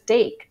we have to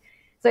take.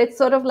 So it's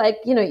sort of like,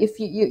 if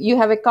you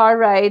have a car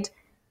ride,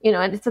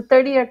 and it's a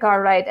 30-year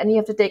car ride, and you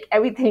have to take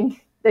everything.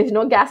 There's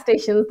no gas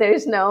stations,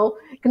 there's no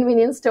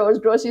convenience stores,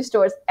 grocery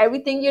stores,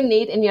 everything you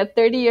need in your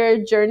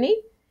 30-year journey.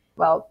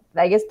 Well,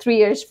 I guess 3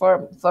 years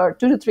for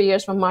 2 to 3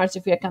 years from Mars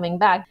if you're coming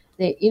back.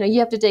 You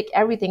have to take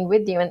everything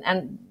with you.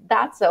 And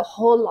that's a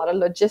whole lot of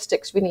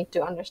logistics we need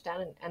to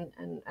understand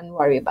and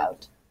worry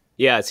about.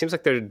 Yeah, it seems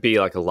like there'd be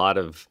like a lot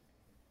of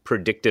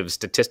predictive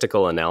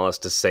statistical analysis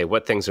to say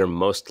what things are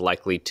most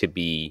likely to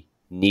be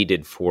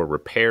needed for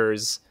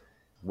repairs,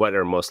 what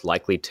are most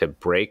likely to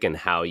break, and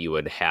how you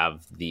would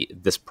have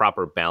this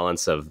proper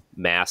balance of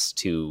mass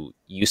to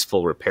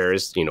useful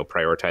repairs,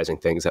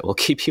 prioritizing things that will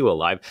keep you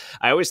alive.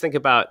 I always think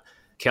about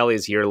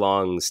Kelly's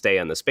year-long stay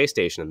on the space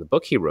station and the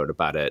book he wrote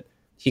about it.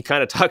 He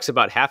kind of talks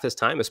about half his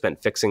time is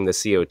spent fixing the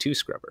CO2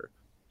 scrubber,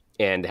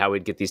 and how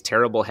he'd get these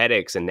terrible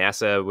headaches, and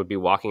NASA would be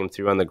walking him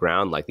through on the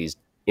ground like these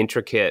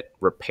intricate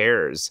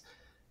repairs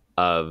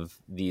of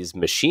these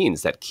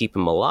machines that keep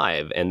him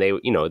alive. And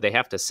they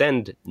have to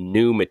send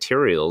new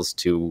materials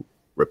to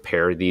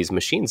repair these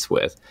machines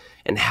with.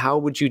 And how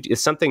would you,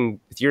 if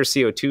your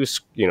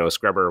CO2,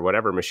 scrubber or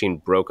whatever machine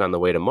broke on the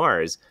way to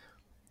Mars,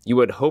 you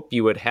would hope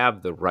you would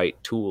have the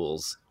right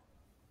tools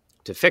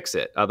to fix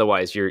it.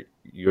 Otherwise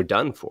you're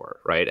done for,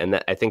 right?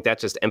 And I think that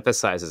just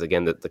emphasizes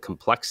again the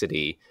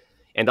complexity.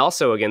 And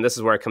also, again, this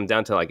is where I come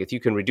down to, like, if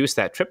you can reduce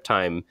that trip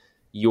time,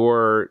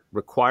 your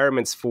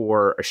requirements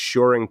for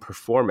assuring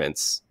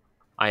performance,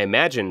 I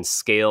imagine,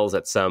 scales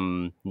at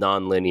some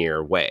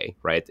nonlinear way,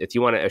 right? If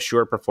you want to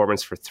assure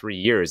performance for 3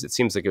 years, it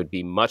seems like it would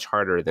be much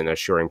harder than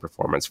assuring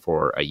performance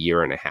for a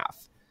year and a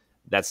half.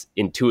 That's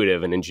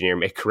intuitive. An engineer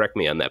may correct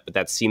me on that, but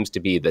that seems to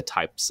be the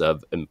types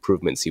of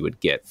improvements you would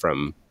get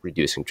from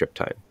reducing trip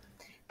time.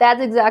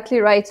 That's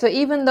exactly right. So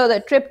even though the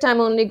trip time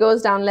only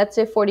goes down, let's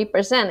say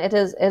 40%, it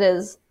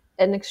is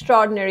an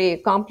extraordinary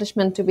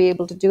accomplishment to be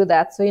able to do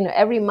that. So,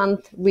 every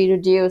month we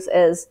reduce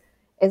is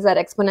that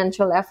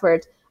exponential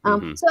effort.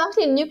 So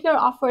actually nuclear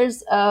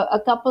offers a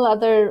couple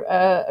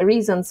other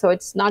reasons. So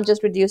it's not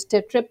just reduced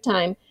trip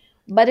time,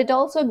 but it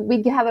also,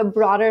 we have a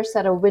broader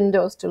set of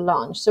windows to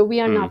launch. So we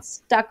are not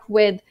stuck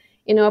with,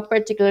 a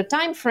particular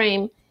time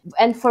frame,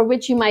 and for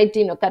which you might,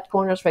 cut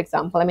corners, for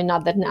example.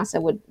 Not that NASA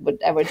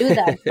would ever do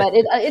that, but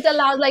it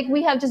allows, like,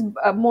 we have just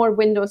more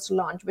windows to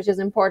launch, which is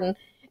important.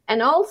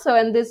 And also,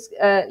 and this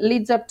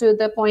leads up to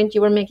the point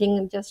you were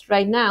making just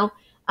right now,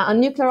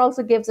 nuclear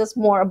also gives us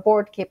more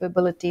abort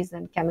capabilities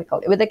than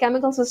chemical. With the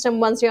chemical system,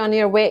 once you're on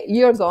your way,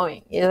 you're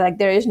going.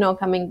 There is no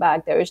coming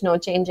back. There is no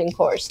changing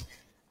course.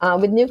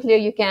 With nuclear,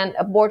 you can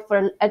abort for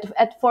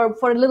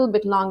a little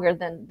bit longer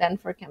than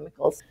for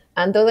chemicals.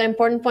 And those are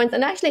important points.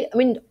 And actually, I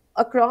mean,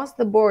 across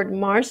the board,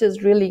 Mars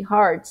is really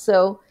hard.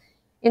 So,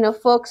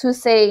 folks who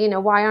say,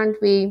 why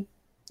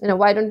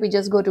don't we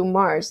just go to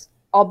Mars?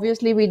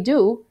 Obviously, we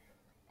do.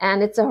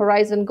 And it's a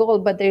horizon goal,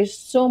 but there's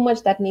so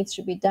much that needs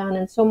to be done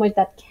and so much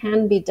that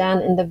can be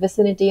done in the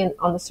vicinity and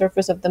on the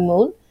surface of the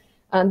moon.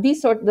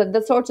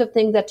 The sorts of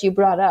things that you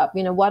brought up,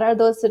 what are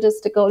those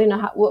statistical,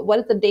 what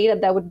is the data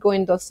that would go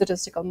in those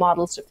statistical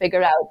models to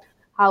figure out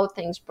how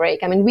things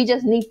break? I mean, we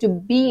just need to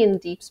be in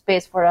deep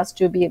space for us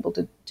to be able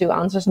to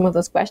answer some of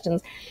those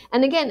questions.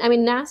 And again, I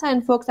mean, NASA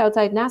and folks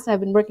outside NASA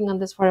have been working on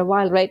this for a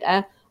while, right?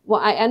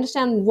 I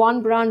understand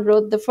Von Braun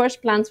wrote the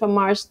first plans for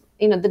Mars,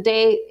 the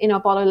day,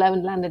 Apollo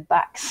 11 landed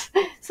back.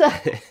 so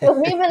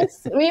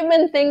we've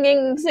been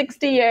thinking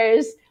 60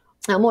 years,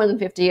 more than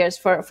 50 years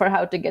for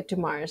how to get to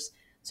Mars.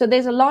 So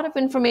there's a lot of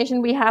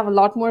information we have, a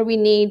lot more we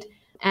need,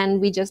 and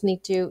we just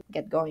need to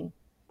get going.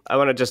 I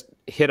want to just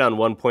hit on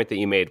one point that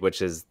you made,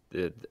 which is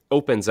it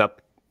opens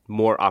up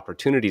more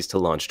opportunities to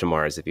launch to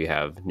Mars if you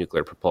have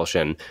nuclear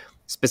propulsion.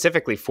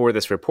 Specifically for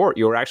this report,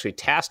 you were actually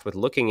tasked with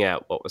looking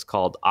at what was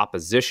called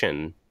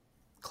opposition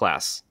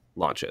class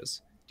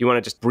launches. Do you want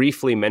to just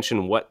briefly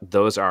mention what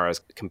those are as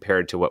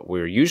compared to what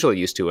we're usually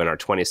used to in our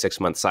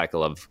 26-month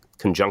cycle of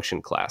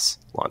conjunction class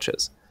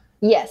launches?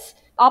 Yes.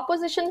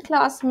 Opposition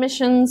class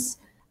missions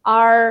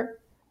are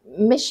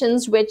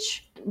missions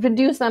which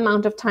reduce the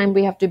amount of time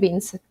we have to be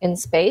in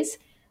space.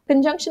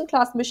 Conjunction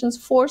class missions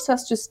force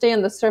us to stay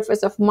on the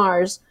surface of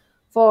Mars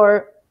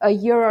for a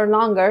year or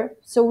longer.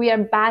 So we are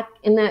back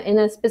in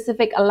a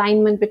specific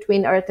alignment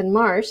between Earth and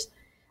Mars.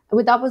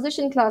 With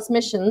opposition class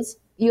missions,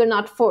 you're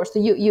not forced. So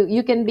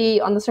you can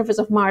be on the surface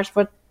of Mars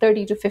for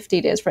 30 to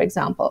 50 days, for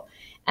example.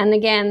 And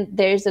again,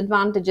 there's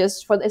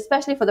advantages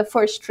especially for the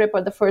first trip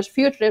or the first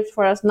few trips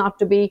for us not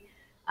to be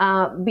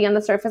on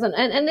the surface.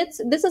 And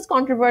this is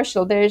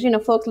controversial. There's,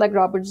 folks like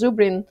Robert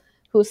Zubrin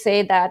who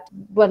say that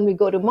when we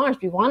go to Mars,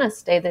 we want to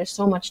stay. There's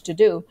so much to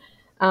do.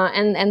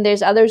 And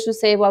there's others who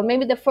say, well,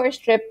 maybe the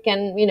first trip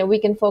we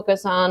can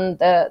focus on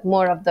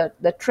more of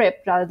the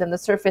trip rather than the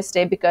surface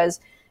stay, because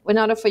in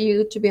order for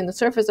you to be on the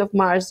surface of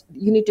Mars,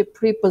 you need to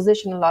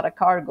pre-position a lot of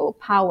cargo,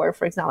 power,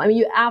 for example. I mean,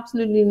 you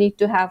absolutely need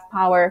to have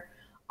power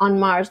on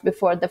Mars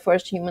before the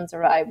first humans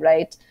arrive,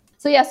 right?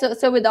 So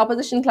with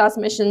opposition class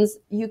missions,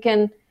 you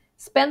can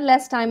spend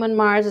less time on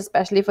Mars,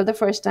 especially for the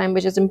first time,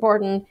 which is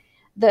important.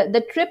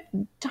 The trip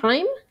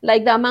time,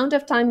 like the amount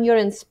of time you're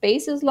in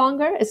space, is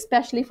longer,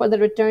 especially for the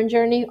return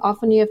journey.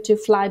 Often you have to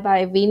fly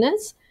by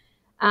Venus.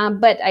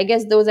 But I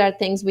guess those are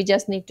things we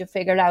just need to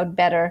figure out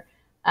better.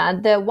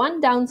 The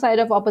one downside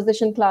of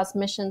opposition class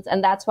missions,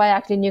 and that's why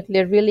actually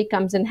nuclear really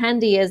comes in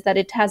handy, is that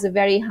it has a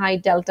very high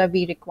delta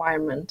V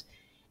requirement.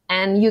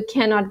 And you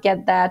cannot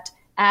get that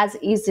as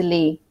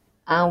easily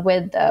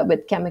with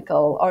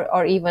chemical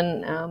or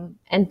even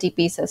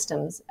NTP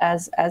systems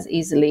as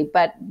easily,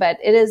 but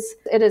it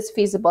is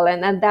feasible,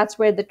 and that's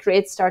where the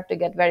trades start to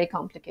get very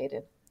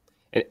complicated.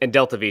 And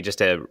delta V, just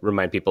to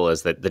remind people,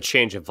 is that the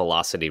change of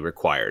velocity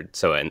required.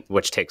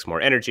 Which takes more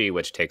energy,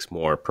 which takes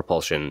more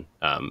propulsion,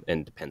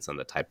 and depends on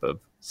the type of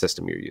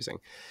system you're using.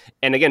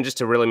 And again, just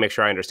to really make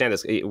sure I understand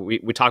this,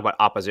 we talk about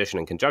opposition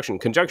and conjunction.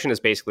 Conjunction is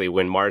basically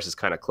when Mars is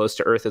kind of close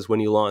to Earth is when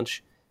you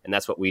launch. And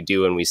that's what we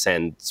do when we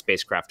send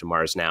spacecraft to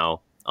Mars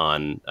now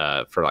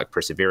for like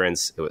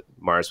Perseverance.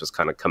 Mars was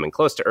kind of coming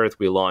close to Earth.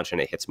 We launch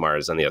and it hits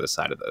Mars on the other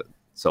side of the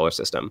solar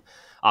system.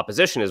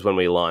 Opposition is when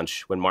we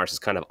launch, when Mars is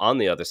kind of on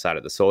the other side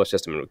of the solar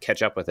system and we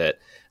catch up with it.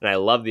 And I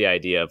love the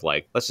idea of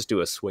like, let's just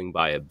do a swing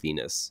by of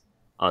Venus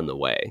on the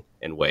way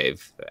and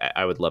wave.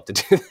 I would love to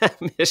do that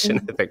mission,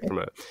 I think, from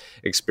an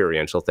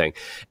experiential thing.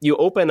 You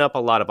open up a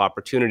lot of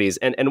opportunities.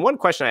 And one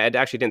question I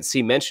actually didn't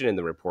see mentioned in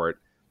the report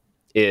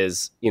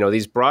is,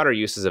 these broader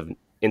uses of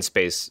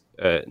in-space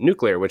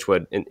nuclear, which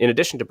would, in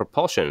addition to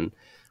propulsion,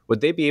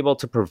 would they be able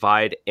to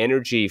provide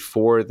energy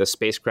for the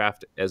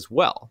spacecraft as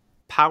well?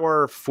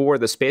 Power for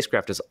the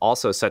spacecraft is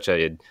also such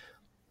a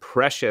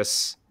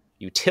precious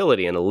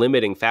utility and a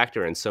limiting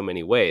factor in so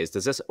many ways.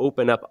 Does this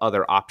open up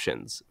other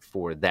options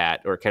for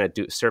that, or can it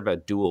serve a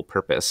dual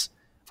purpose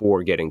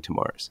for getting to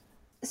Mars?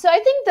 So I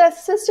think the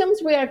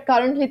systems we are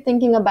currently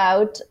thinking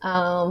about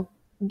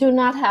do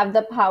not have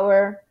the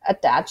power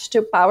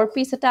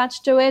piece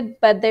attached to it,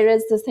 but there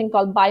is this thing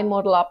called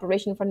bimodal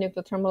operation for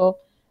nuclear thermal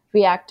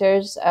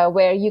reactors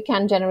where you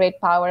can generate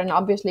power, and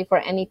obviously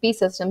for NEP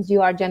systems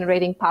you are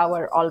generating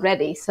power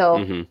already.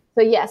 So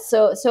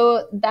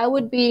that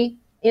would be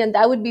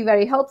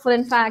very helpful.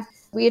 In fact,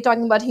 we are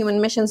talking about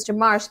human missions to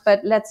Mars,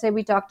 but let's say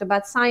we talked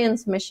about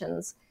science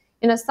missions.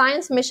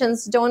 Science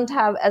missions don't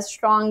have as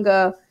strong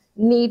a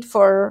need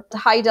for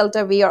high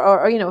delta V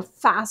or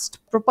fast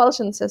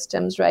propulsion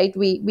systems, right?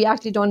 We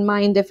actually don't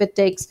mind if it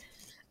takes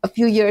a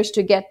few years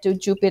to get to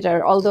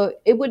Jupiter, although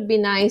it would be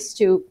nice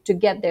to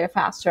get there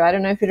faster. I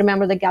don't know if you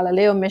remember the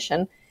Galileo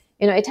mission.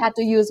 It had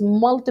to use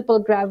multiple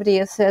gravity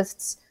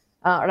assists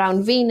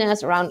around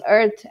Venus, around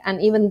Earth,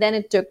 and even then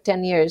it took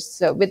 10 years.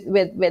 So with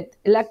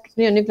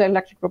nuclear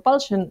electric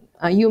propulsion,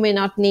 you may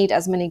not need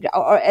as many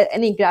or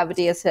any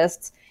gravity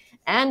assists,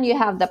 and you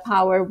have the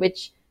power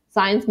which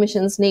science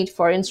missions need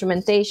for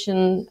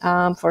instrumentation,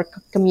 for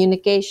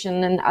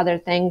communication and other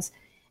things.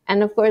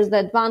 And of course, the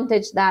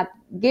advantage that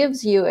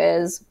gives you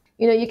is,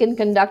 you can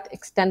conduct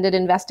extended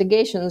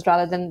investigations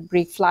rather than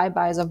brief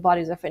flybys of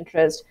bodies of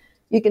interest.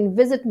 You can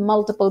visit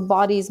multiple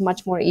bodies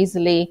much more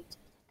easily.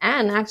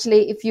 And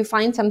actually, if you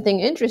find something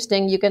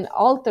interesting, you can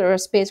alter a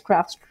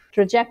spacecraft's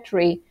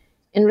trajectory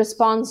in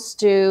response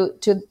to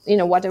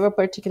whatever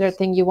particular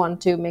thing you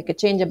want to make a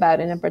change about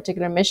in a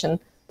particular mission.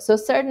 So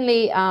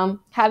certainly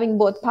having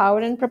both power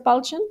and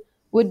propulsion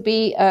would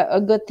be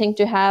a good thing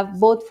to have,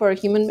 both for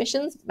human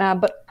missions,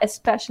 but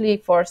especially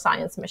for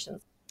science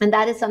missions. And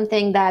that is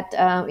something that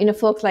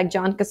folks like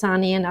John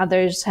Cassani and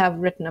others have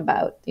written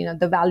about,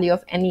 the value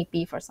of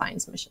NEP for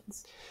science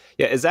missions.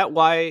 Yeah, is that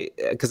why?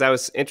 Because I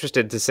was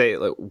interested to say,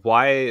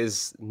 why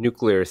is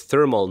nuclear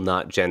thermal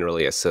not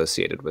generally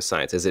associated with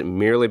science? Is it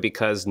merely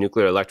because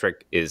nuclear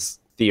electric is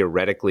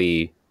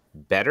theoretically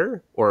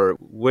better, or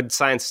would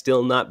science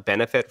still not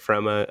benefit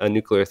from a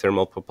nuclear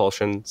thermal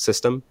propulsion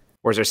system?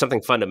 Or is there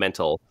something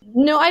fundamental?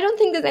 No, I don't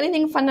think there's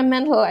anything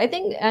fundamental. I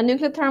think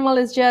nuclear thermal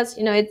is just,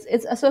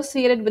 it's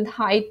associated with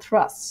high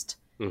thrust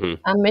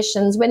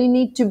missions when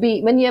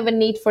you have a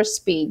need for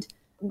speed.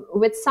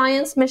 With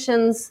science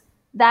missions,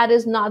 that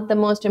is not the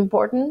most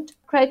important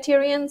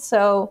criterion.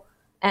 So,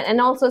 and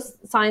also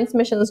science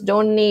missions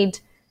don't need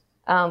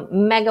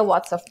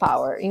megawatts of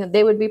power.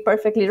 They would be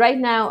perfectly right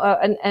now.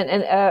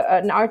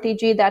 An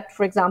RTG that,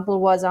 for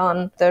example, was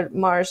on the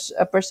Mars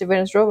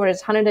Perseverance rover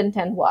is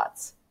 110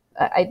 watts.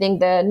 I think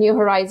the New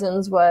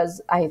Horizons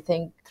was,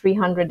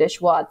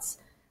 300-ish watts.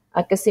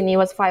 Cassini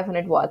was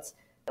 500 watts.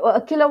 A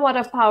kilowatt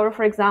of power,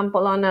 for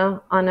example, on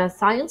a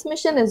science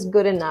mission is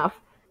good enough.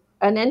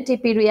 An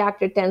NTP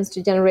reactor tends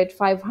to generate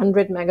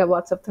 500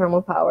 megawatts of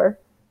thermal power,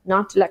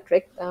 not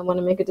electric. I want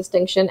to make a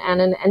distinction.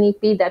 And an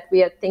NEP that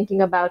we are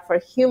thinking about for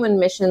human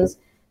missions,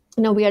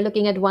 we are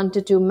looking at 1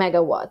 to 2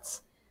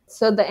 megawatts.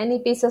 So the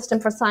NEP system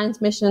for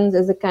science missions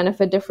is a kind of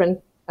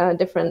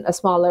a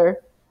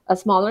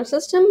smaller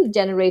system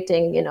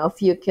generating, a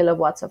few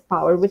kilowatts of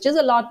power, which is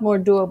a lot more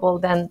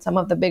doable than some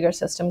of the bigger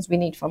systems we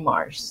need for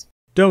Mars.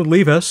 Don't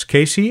leave us.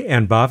 Casey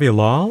and Bhavya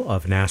Lal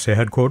of NASA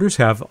headquarters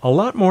have a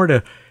lot more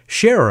to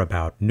share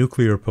about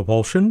nuclear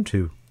propulsion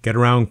to get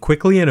around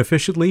quickly and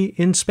efficiently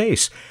in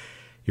space.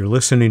 You're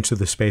listening to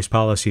the Space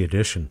Policy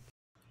Edition.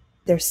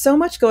 There's so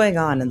much going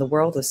on in the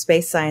world of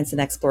space science and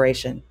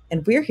exploration,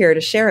 and we're here to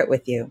share it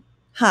with you.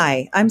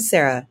 Hi, I'm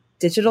Sarah,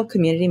 Digital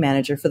Community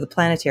Manager for the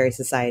Planetary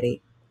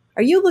Society.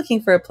 Are you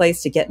looking for a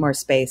place to get more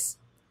space?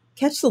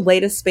 Catch the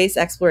latest space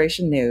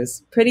exploration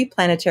news, pretty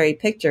planetary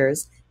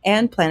pictures,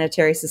 and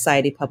Planetary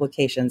Society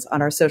publications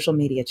on our social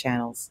media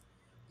channels.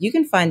 You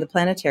can find the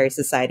Planetary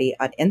Society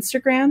on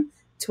Instagram,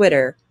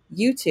 Twitter,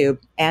 YouTube,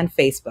 and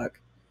Facebook.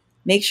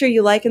 Make sure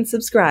you like and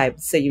subscribe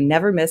so you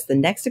never miss the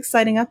next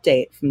exciting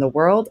update from the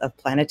world of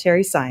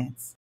planetary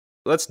science.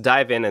 Let's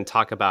dive in and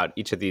talk about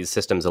each of these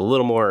systems a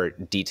little more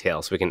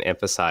detail so we can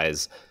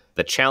emphasize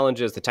the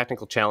challenges, the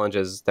technical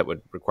challenges that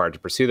would require to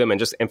pursue them, and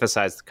just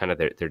emphasize kind of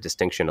their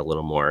distinction a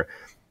little more.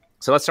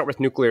 So let's start with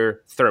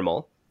nuclear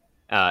thermal.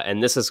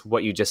 And this is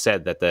what you just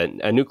said, that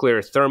a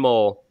nuclear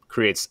thermal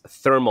creates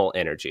thermal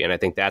energy. And I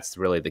think that's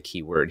really the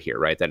key word here,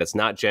 right? That it's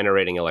not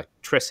generating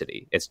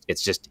electricity.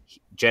 It's just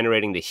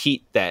generating the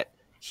heat that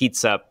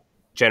heats up,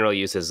 generally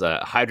uses a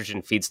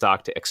hydrogen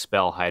feedstock to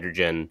expel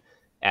hydrogen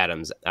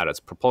atoms out of its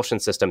propulsion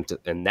system,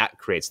 and that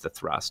creates the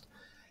thrust.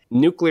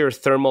 Nuclear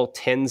thermal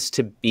tends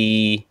to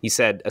be, he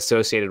said,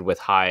 associated with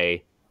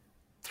high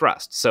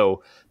thrust.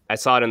 So I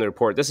saw it in the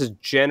report. This is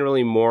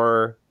generally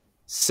more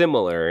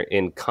similar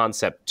in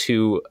concept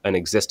to an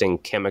existing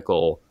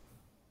chemical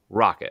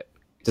rocket.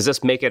 Does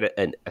this make it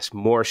a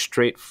more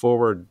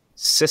straightforward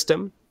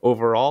system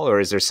overall, or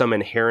is there some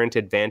inherent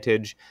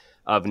advantage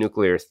of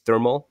nuclear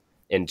thermal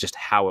in just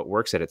how it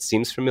works that it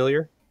seems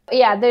familiar?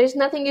 Yeah, there's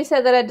nothing you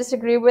said that I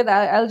disagree with.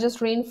 I'll just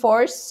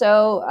reinforce.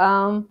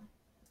 So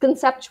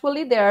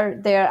conceptually,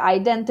 they're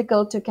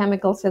identical to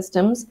chemical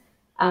systems.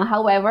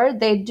 However,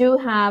 they do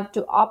have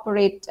to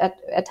operate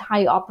at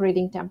high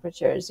operating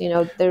temperatures.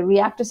 The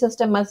reactor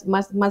system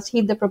must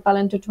heat the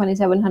propellant to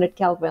 2700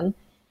 Kelvin.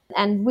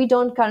 And we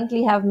don't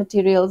currently have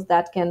materials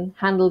that can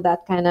handle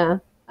that kind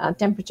of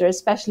temperature,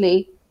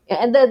 especially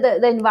in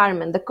the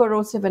environment, the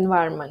corrosive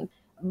environment.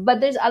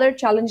 But there's other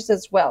challenges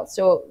as well.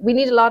 So we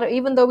need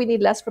even though we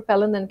need less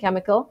propellant than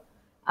chemical,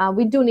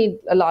 we do need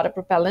a lot of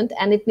propellant,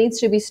 and it needs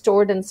to be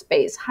stored in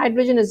space.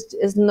 Hydrogen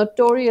is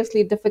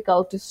notoriously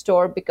difficult to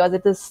store because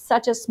it is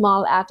such a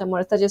small atom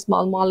or such a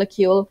small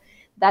molecule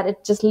that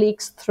it just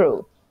leaks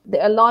through.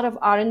 A lot of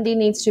R&D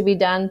needs to be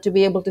done to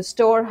be able to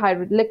store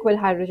liquid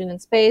hydrogen in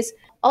space.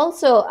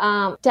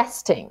 Also,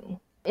 testing.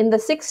 In the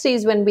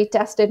 60s, when we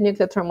tested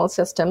nuclear thermal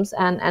systems,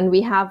 and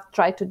we have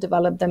tried to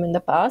develop them in the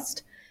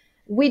past,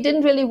 we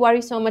didn't really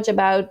worry so much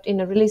about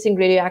releasing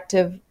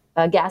radioactive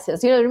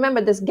gases.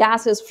 Remember, this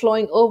gas is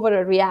flowing over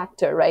a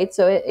reactor, right?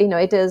 So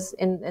it is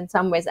in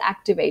some ways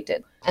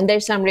activated, and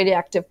there's some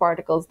radioactive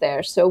particles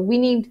there. So we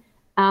need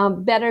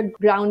better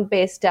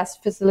ground-based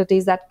test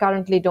facilities that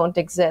currently don't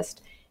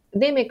exist.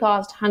 They may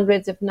cost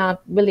hundreds, if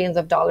not billions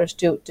of dollars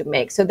to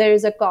make. So there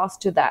is a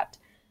cost to that.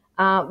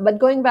 But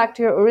going back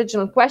to your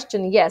original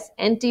question, yes,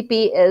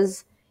 NTP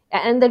is,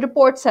 and the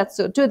report said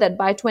so too, that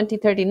by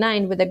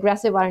 2039, with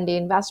aggressive R&D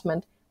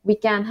investment, we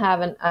can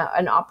have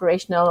an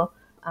operational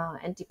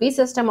NTP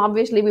system.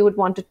 Obviously, we would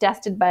want to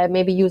test it by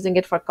maybe using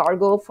it for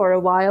cargo for a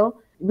while.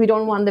 We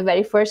don't want the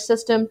very first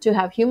system to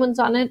have humans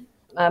on it,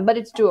 but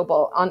it's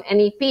doable. On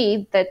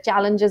NEP, the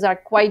challenges are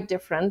quite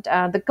different.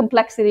 The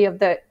complexity of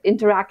the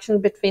interaction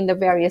between the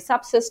various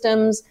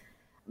subsystems,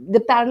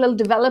 the parallel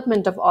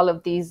development of all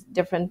of these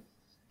different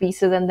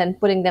pieces and then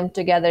putting them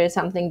together is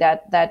something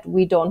that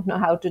we don't know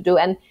how to do.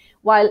 And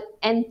while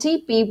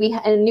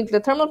NTP, in nuclear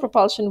thermal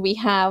propulsion, we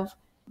have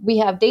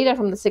data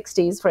from the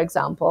 60s, for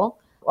example,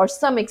 or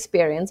some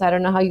experience. I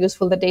don't know how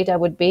useful the data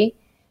would be.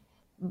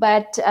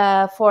 But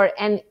for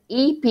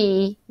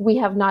NEP, we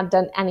have not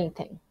done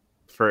anything.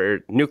 For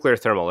nuclear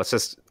thermal, let's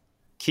just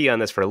key on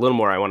this for a little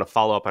more. I want to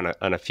follow up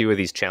on a few of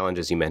these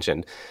challenges you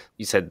mentioned.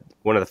 You said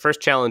one of the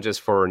first challenges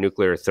for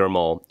nuclear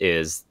thermal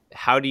is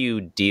how do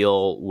you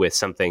deal with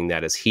something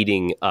that is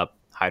heating up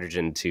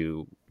hydrogen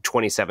to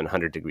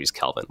 2,700 degrees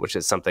Kelvin, which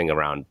is something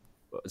around,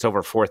 it's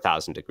over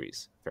 4,000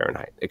 degrees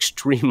Fahrenheit,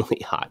 extremely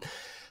hot.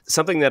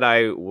 Something that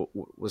I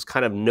was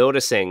kind of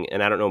noticing,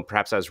 and I don't know,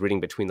 perhaps I was reading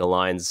between the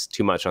lines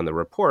too much on the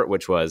report,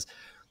 which was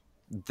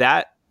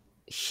that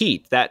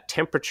heat, that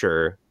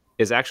temperature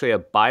is actually a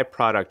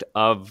byproduct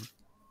of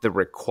the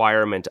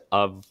requirement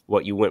of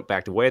what you went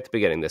back to way at the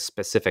beginning, the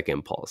specific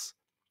impulse,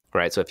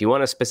 right? So if you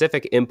want a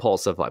specific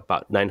impulse of like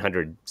about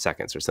 900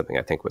 seconds or something,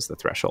 I think was the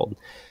threshold,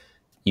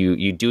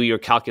 you do your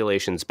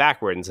calculations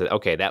backward and say,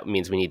 okay, that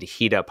means we need to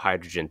heat up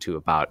hydrogen to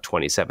about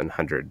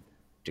 2,700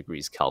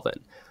 degrees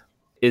Kelvin.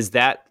 Is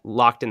that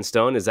locked in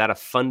stone? Is that a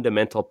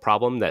fundamental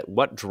problem? That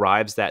what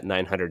drives that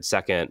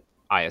 900-second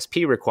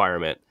ISP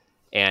requirement?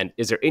 And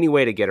is there any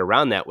way to get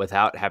around that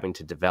without having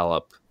to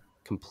develop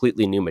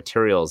completely new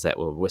materials that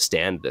will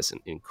withstand this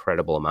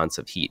incredible amounts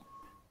of heat?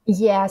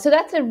 Yeah, so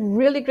that's a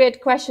really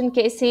great question,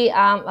 Casey.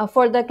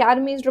 For the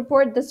Academy's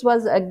report, this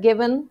was a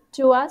given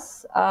to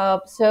us.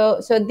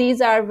 So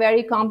these are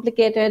very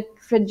complicated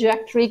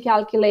trajectory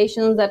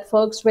calculations that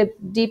folks with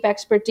deep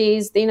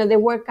expertise, they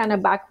work kind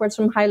of backwards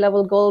from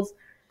high-level goals.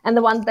 And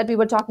the ones that we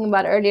were talking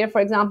about earlier, for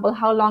example,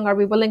 how long are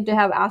we willing to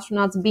have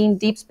astronauts be in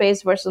deep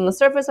space versus on the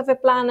surface of a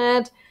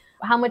planet?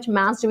 How much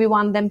mass do we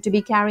want them to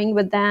be carrying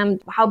with them?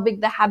 How big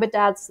the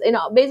habitats?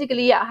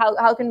 Basically,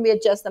 how can we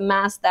adjust the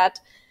mass that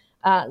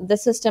the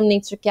system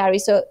needs to carry?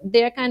 So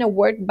they're kind of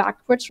work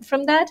backwards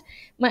from that.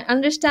 My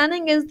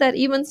understanding is that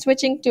even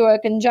switching to a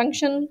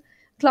conjunction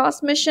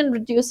class mission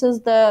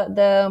reduces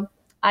the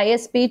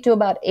ISP to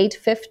about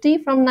 850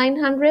 from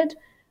 900.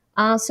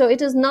 So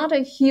it is not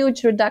a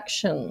huge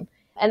reduction.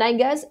 And I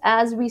guess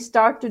as we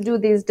start to do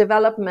these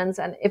developments,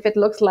 and if it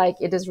looks like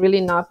it is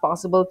really not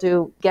possible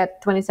to get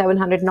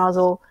 2,700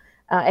 nozzle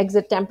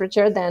exit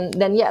temperature,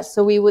 then yes.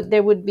 So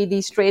there would be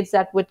these trades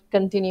that would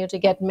continue to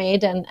get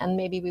made, and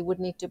maybe we would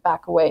need to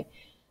back away.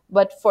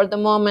 But for the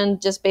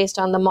moment, just based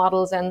on the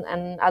models and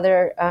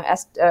other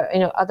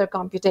other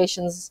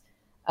computations,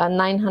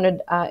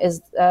 900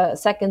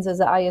 seconds is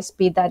the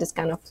ISP. That is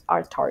kind of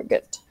our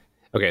target.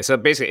 Okay, so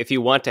basically, if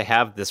you want to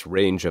have this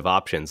range of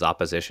options,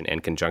 opposition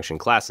and conjunction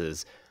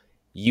classes,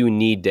 you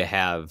need to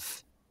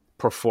have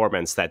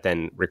performance that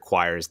then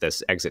requires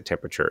this exit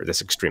temperature,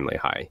 this extremely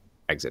high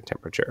exit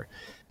temperature.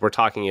 We're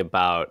talking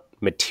about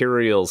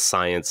materials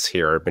science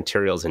here,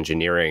 materials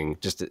engineering,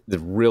 just the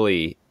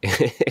really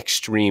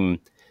extreme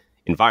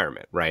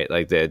environment, right?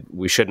 Like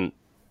we shouldn't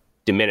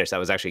diminish. That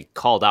was actually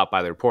called out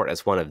by the report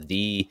as one of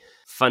the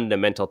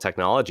fundamental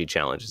technology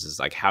challenges, is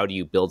like, how do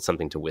you build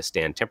something to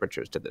withstand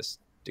temperatures to this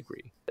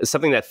degree?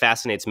 Something that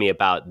fascinates me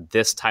about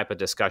this type of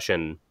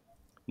discussion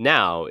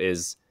now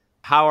is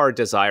how our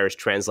desires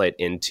translate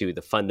into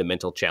the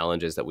fundamental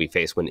challenges that we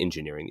face when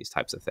engineering these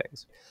types of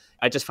things.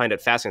 I just find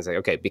it fascinating. It's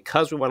like, okay,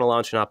 because we want to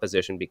launch an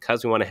opposition,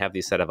 because we want to have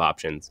these set of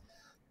options,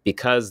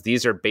 because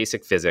these are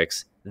basic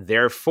physics,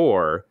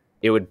 therefore,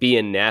 it would be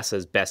in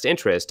NASA's best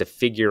interest to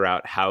figure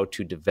out how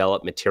to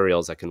develop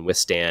materials that can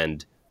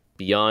withstand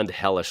beyond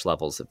hellish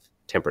levels of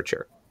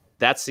temperature.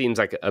 That seems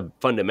like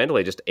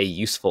fundamentally just a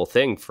useful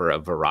thing for a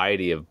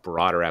variety of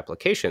broader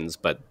applications,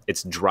 but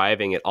it's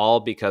driving it all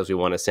because we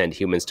want to send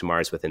humans to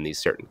Mars within these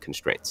certain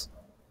constraints.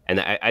 And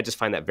I just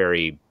find that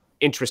very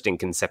interesting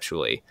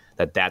conceptually,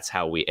 that that's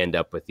how we end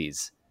up with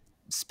these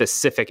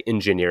specific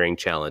engineering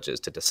challenges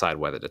to decide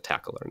whether to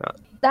tackle or not.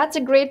 That's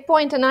a great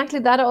point. And actually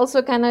that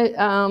also kind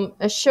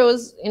of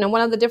shows,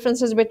 one of the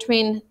differences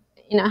between,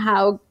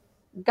 how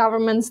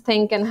governments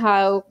think and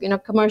how,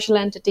 commercial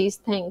entities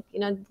think.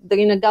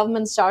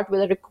 Governments start with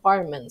the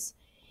requirements.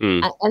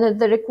 And if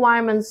the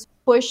requirements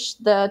push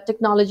the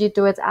technology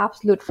to its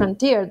absolute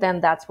frontier, then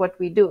that's what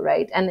we do,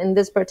 right? And in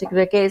this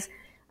particular case,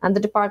 And the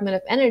Department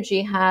of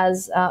Energy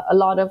has a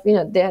lot of,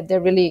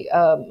 they're really,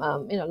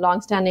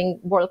 longstanding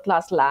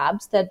world-class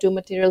labs that do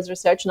materials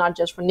research, not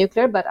just for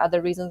nuclear, but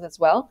other reasons as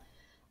well.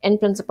 In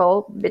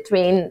principle,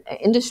 between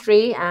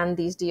industry and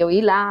these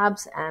DOE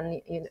labs and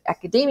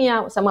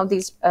academia, some of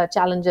these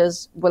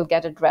challenges will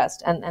get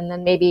addressed. And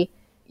then maybe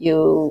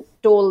you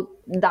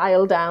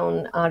dial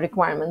down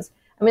requirements.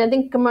 I mean, I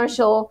think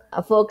commercial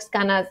folks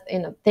kind of,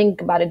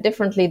 think about it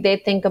differently. They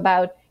think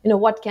about,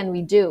 what can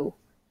we do?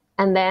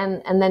 And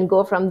then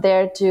go from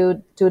there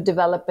to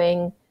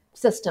developing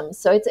systems.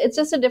 So it's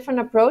just a different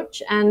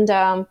approach. And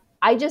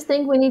I just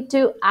think we need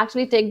to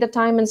actually take the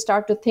time and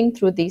start to think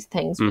through these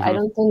things. Mm-hmm. I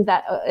don't think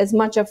that as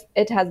much of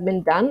it has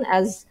been done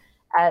as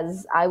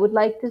I would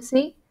like to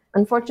see.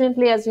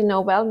 Unfortunately, as you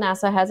know well,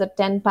 NASA has a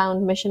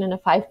 10-pound mission in a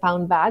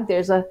 5-pound bag.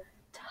 There's a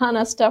ton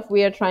of stuff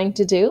we are trying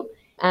to do.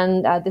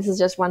 And this is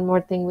just one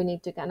more thing we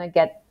need to kind of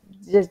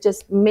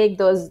just make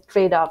those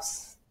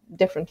trade-offs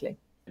differently.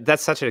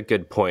 That's such a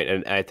good point.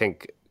 And I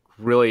think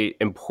really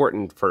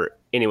important for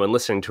anyone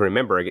listening to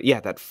remember,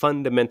 that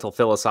fundamental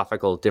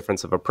philosophical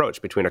difference of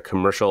approach between a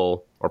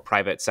commercial or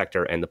private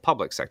sector and the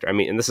public sector. I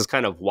mean, and this is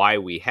kind of why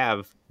we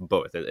have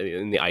both.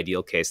 In the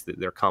ideal case,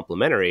 they're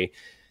complementary,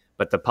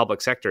 but the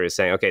public sector is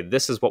saying, okay,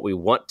 this is what we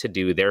want to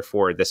do,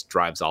 therefore this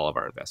drives all of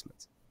our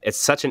investments. It's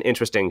such an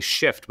interesting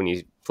shift when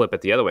you flip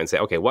it the other way and say,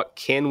 okay, what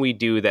can we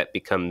do that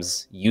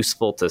becomes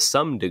useful to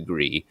some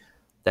degree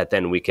that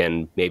then we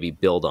can maybe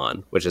build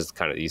on, which is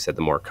kind of, you said,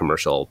 the more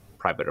commercial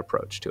private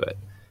approach to it.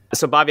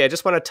 So Bobby, I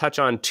just want to touch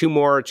on 2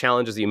 more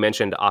challenges that you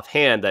mentioned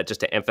offhand that just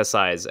to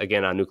emphasize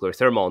again on nuclear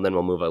thermal, and then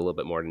we'll move a little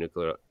bit more to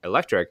nuclear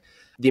electric.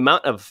 The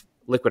amount of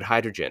liquid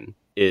hydrogen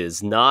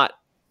is not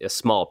a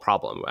small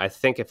problem. I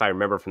think if I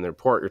remember from the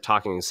report, you're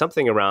talking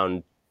something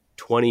around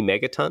 20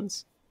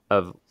 megatons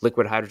of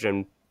liquid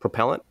hydrogen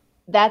propellant.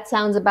 That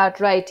sounds about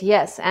right,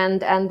 yes.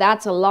 And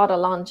that's a lot of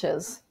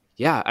launches.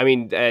 Yeah, I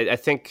mean, I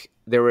think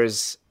there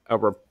was a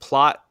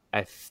plot,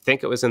 I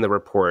think it was in the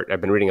report,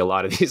 I've been reading a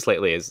lot of these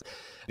lately, is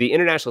the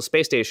International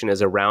Space Station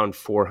is around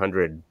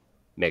 400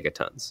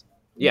 megatons.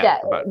 Yeah,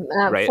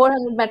 right?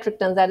 400 metric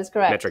tons, that is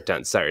correct. Metric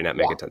tons, sorry, not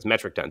megatons,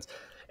 metric tons.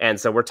 And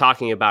so we're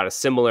talking about a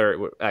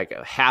similar, like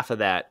half of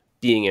that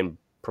being in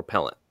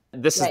propellant.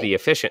 This is the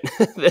efficient,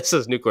 this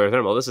is nuclear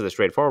thermal, this is the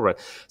straightforward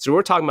one. So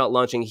we're talking about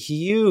launching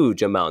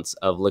huge amounts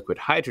of liquid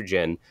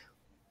hydrogen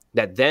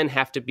that then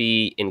have to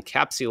be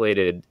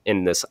encapsulated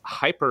in this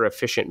hyper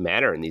efficient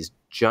manner in these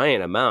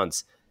giant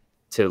amounts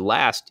to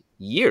last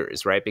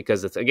years, right?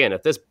 Because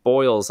if this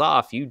boils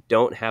off, you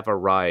don't have a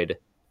ride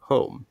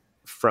home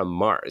from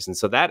Mars. And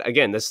so that,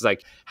 again, this is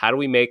like, how do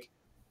we make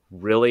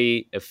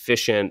really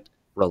efficient,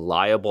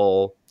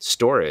 reliable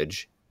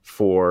storage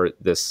for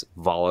this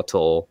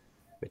volatile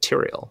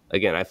material?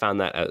 Again, I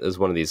found that as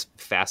one of these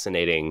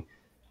fascinating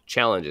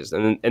challenges.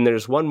 And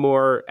there's one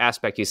more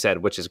aspect you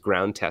said, which is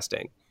ground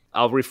testing.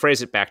 I'll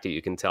rephrase it back to you.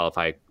 You can tell if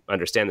I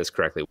understand this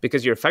correctly,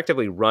 because you're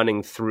effectively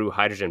running through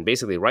hydrogen,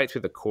 basically right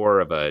through the core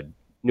of a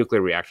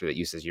nuclear reactor that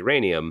uses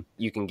uranium.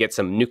 You can get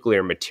some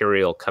nuclear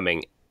material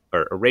coming,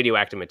 or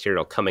radioactive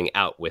material coming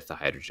out with the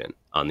hydrogen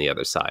on the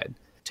other side.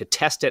 To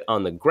test it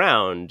on the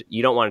ground,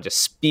 you don't want to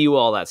just spew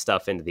all that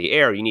stuff into the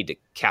air. You need to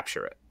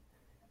capture it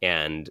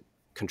and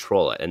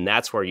control it. And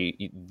that's where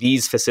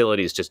these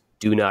facilities just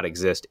do not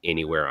exist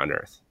anywhere on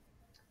Earth.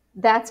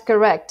 That's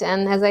correct.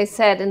 And as I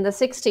said, in the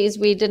 60s,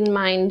 we didn't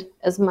mind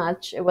as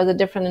much. It was a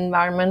different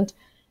environment.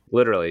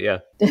 Literally, yeah.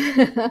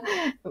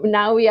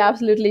 Now we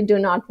absolutely do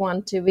not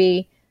want to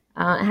be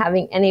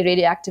having any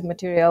radioactive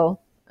material,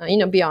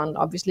 beyond,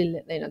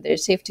 obviously,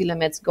 there's safety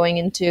limits going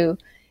into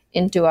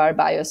our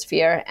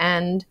biosphere.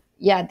 And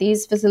yeah,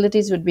 these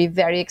facilities would be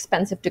very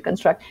expensive to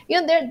construct.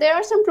 There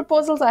are some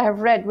proposals I have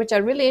read which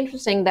are really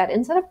interesting, that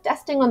instead of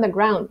testing on the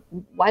ground,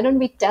 why don't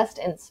we test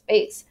in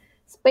space?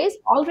 Space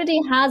already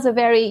has a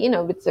very,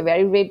 it's a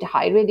very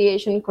high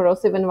radiation,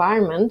 corrosive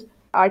environment.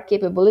 Our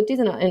capabilities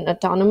in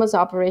autonomous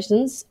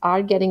operations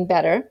are getting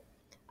better.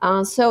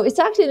 So it's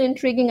actually an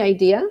intriguing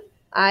idea.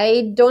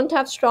 I don't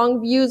have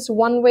strong views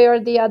one way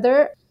or the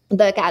other.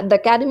 The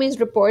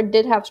Academy's report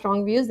did have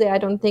strong views. I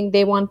don't think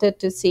they wanted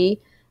to see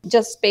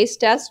just space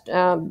test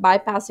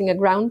bypassing a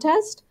ground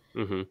test.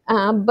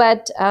 Mm-hmm.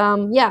 But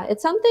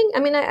it's something,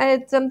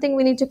 it's something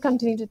we need to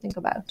continue to think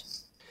about.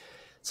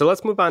 So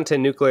let's move on to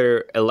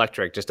nuclear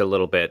electric just a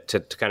little bit to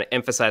kind of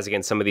emphasize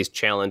again some of these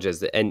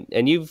challenges.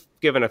 And you've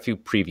given a few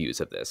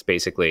previews of this,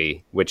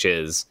 basically, which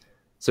is,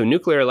 so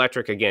nuclear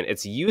electric, again,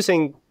 it's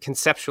using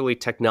conceptually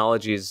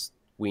technologies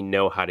we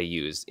know how to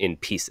use in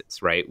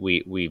pieces, right?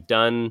 We've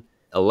done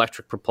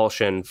electric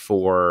propulsion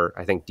for,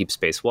 I think, Deep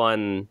Space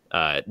One.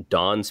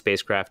 Dawn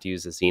spacecraft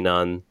used a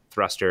xenon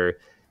thruster.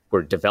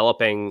 We're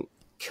developing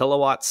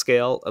kilowatt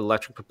scale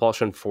electric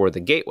propulsion for the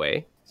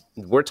Gateway.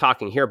 We're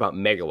talking here about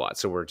megawatts,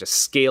 so we're just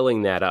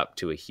scaling that up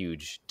to a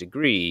huge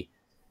degree,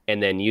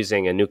 and then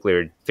using a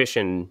nuclear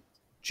fission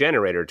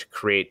generator to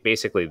create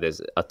basically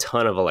there's a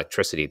ton of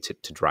electricity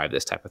to drive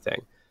this type of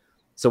thing.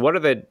 So what are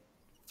the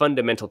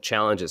fundamental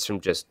challenges from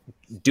just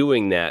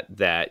doing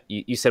that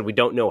you said we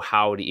don't know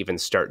how to even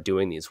start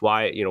doing these?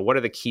 Why, what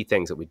are the key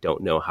things that we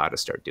don't know how to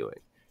start doing?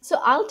 So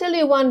I'll tell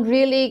you one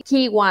really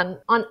key one.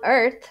 On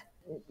Earth,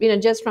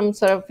 just from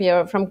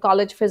from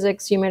college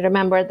physics, you may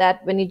remember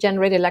that when you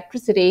generate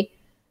electricity,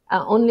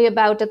 only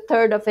about a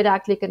third of it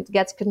actually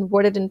gets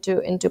converted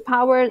into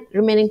power.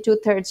 Remaining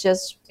 2/3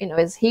 just,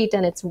 is heat,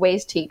 and it's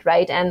waste heat,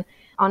 right? And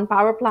on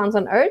power plants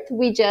on Earth,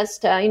 we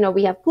just,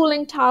 we have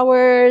cooling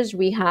towers,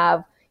 we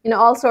have,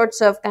 all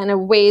sorts of kind of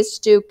ways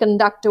to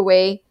conduct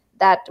away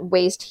that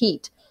waste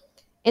heat.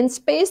 In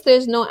space,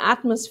 there's no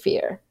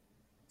atmosphere.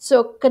 So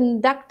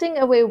conducting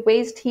away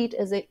waste heat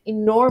is an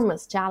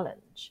enormous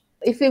challenge.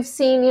 If you've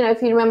seen,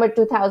 if you remember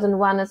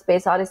 2001, A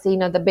Space Odyssey,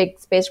 the big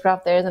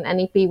spacecraft, there's an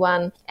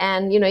NEP-1,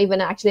 and, even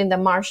actually in The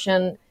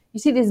Martian, you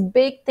see these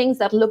big things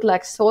that look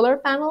like solar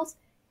panels.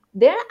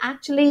 They're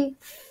actually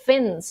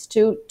fins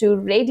to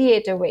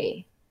radiate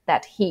away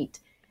that heat.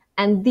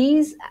 And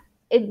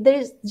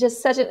there's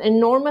just such an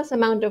enormous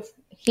amount of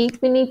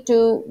heat we need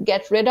to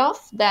get rid of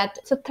that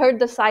it's a third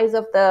the size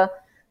of the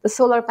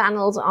solar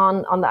panels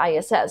on the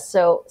ISS.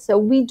 So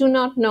we do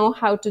not know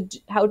how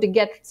to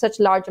get such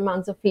large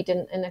amounts of heat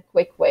in a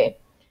quick way.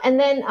 And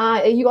then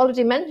you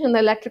already mentioned the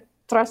electric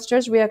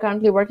thrusters we are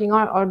currently working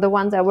on, or the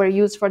ones that were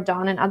used for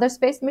Dawn and other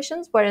space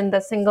missions, were in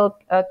the single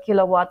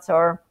kilowatts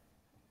or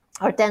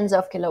tens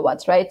of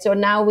kilowatts, right? So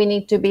now we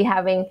need to be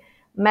having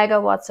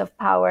megawatts of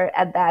power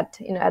at that,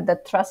 at the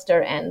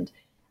thruster end.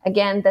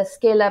 Again, the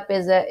scale up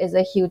is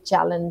a huge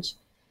challenge.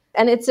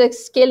 And it's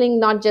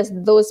scaling not just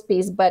those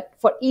pieces, but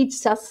for each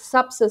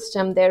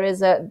subsystem, there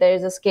is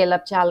a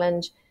scale-up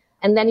challenge.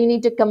 And then you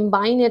need to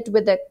combine it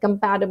with a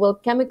compatible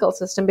chemical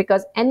system,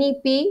 because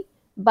NEP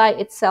by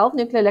itself,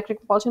 nuclear electric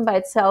propulsion by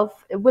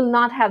itself, it will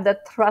not have the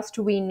thrust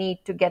we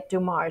need to get to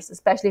Mars,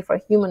 especially for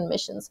human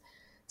missions.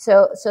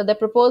 So the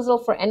proposal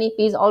for NEP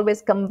is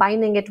always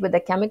combining it with a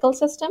chemical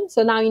system.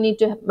 So now you need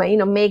to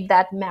make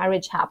that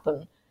marriage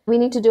happen. We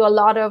need to do a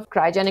lot of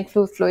cryogenic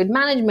fluid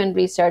management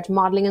research,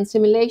 modeling and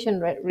simulation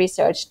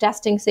research,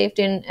 testing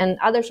safety, and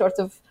other sorts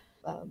of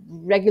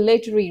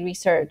regulatory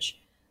research.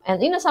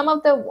 And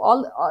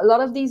a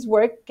lot of these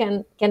work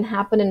can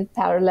happen in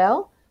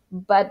parallel,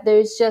 but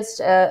there's just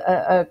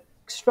a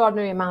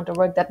extraordinary amount of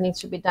work that needs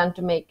to be done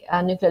to make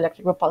nuclear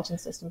electric propulsion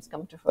systems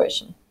come to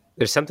fruition.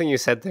 There's something you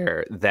said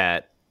there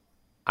that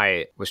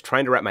I was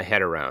trying to wrap my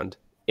head around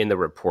in the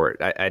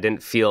report. I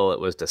didn't feel it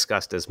was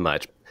discussed as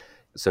much.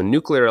 So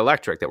nuclear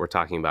electric that we're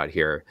talking about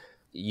here,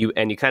 you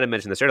kind of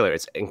mentioned this earlier,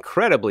 it's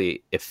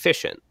incredibly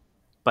efficient,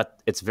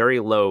 but it's very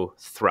low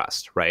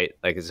thrust, right?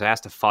 Like it has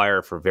to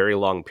fire for very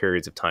long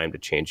periods of time to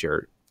change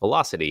your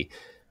velocity.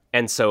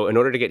 And so in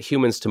order to get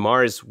humans to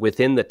Mars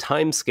within the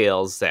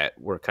timescales that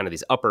were kind of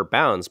these upper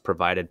bounds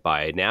provided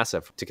by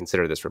NASA to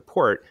consider this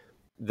report,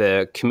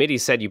 the committee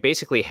said you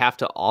basically have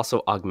to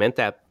also augment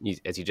that,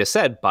 as you just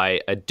said, by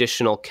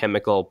additional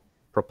chemical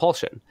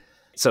propulsion.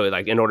 So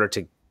like in order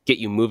to get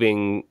you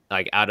moving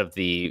like out of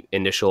the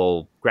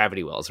initial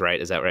gravity wells, right?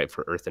 Is that right,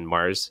 for Earth and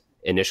Mars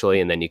initially,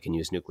 and then you can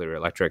use nuclear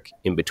electric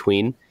in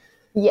between?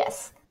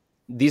 Yes.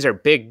 These are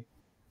big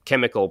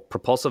chemical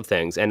propulsive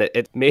things, and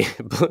it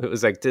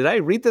was like, did I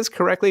read this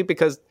correctly?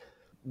 Because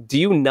do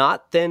you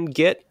not then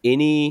get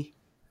any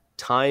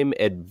time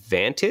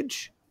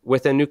advantage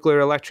with a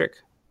nuclear electric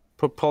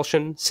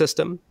propulsion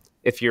system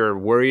if you're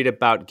worried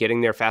about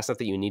getting there fast enough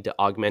that you need to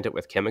augment it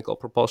with chemical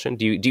propulsion?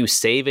 Do you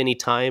save any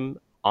time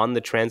on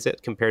the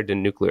transit compared to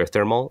nuclear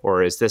thermal,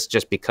 or is this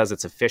just because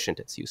it's efficient,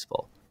 it's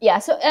useful? Yeah.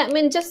 So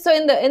just so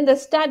in the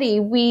study,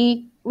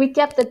 we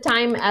kept the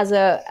time as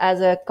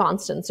a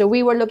constant. So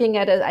we were looking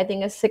at I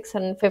think a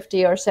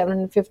 650 or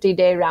 750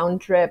 day round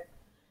trip,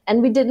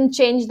 and we didn't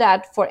change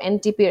that for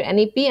NTP or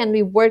NEP, and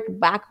we worked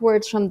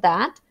backwards from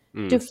that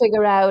to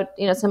figure out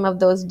some of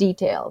those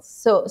details.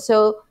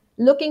 So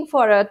looking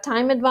for a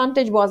time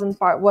advantage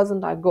wasn't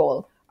our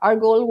goal. Our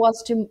goal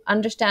was to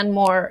understand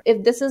more.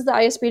 If this is the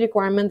ISP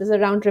requirement, this is a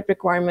round trip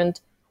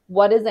requirement,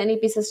 what is the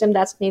NEP system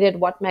that's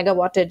needed? What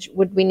megawattage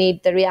would we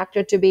need the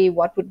reactor to be?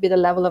 What would be the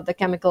level of the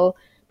chemical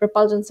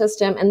propulsion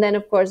system? And then,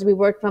 of course, we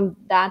work from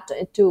that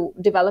to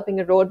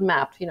developing a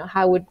roadmap.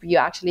 How would you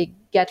actually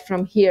get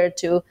from here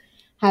to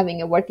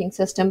having a working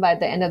system by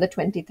the end of the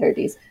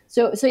 2030s?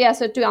 So to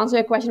answer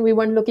your question, we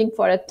weren't looking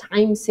for a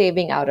time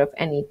saving out of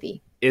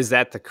NEP. Is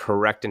that the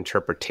correct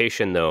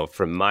interpretation, though,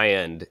 from my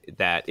end,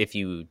 that if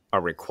you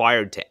are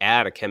required to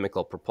add a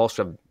chemical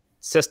propulsion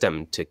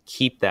system to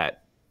keep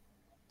that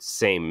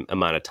same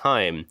amount of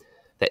time,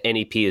 that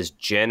NEP is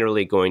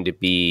generally going to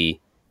be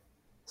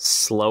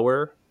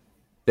slower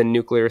than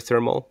nuclear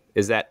thermal?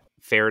 Is that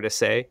fair to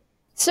say?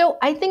 So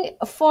I think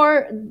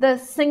for the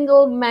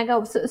single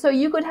so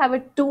you could have a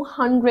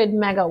 200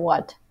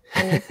 megawatt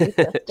NEP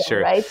system,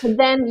 Sure. Right? So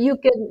then you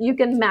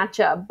can match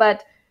up,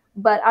 but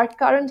our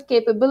current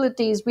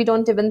capabilities, we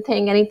don't even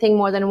think anything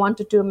more than 1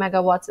 to 2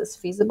 megawatts is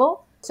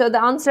feasible. So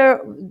the answer,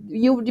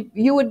 you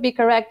would be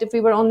correct if we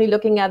were only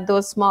looking at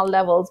those small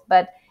levels.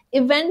 But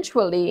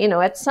eventually,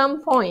 at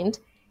some point,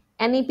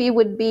 NEP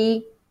would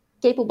be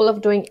capable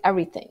of doing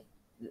everything.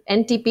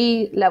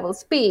 NTP level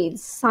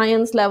speeds,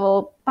 science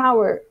level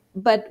power.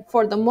 But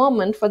for the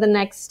moment, for the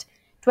next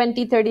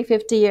 20, 30,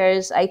 50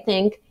 years, I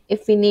think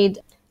if we need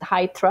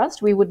high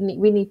thrust, we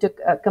need to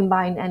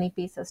combine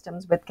NEP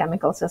systems with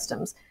chemical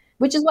systems,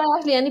 which is why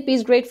actually NEP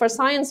is great for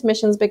science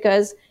missions,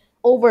 because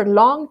over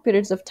long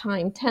periods of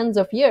time, tens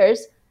of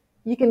years,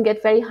 you can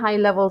get very high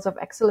levels of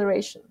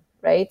acceleration,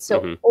 right?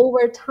 So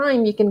over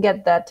time, you can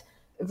get that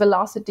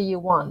velocity you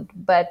want.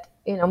 But,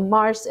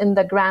 Mars in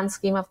the grand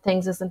scheme of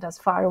things isn't as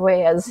far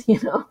away as,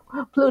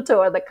 Pluto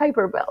or the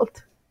Kuiper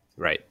Belt.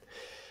 Right.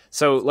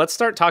 So let's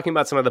start talking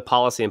about some of the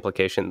policy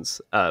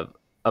implications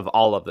of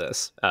all of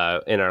this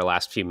in our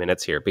last few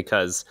minutes here,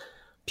 because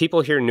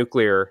people hear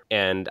nuclear,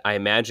 and I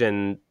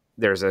imagine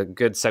there's a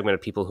good segment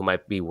of people who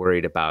might be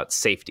worried about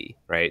safety,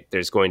 right?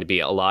 There's going to be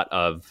a lot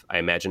of, I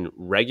imagine,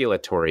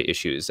 regulatory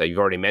issues that you've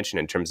already mentioned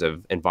in terms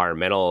of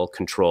environmental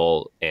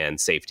control and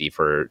safety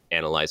for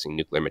analyzing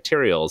nuclear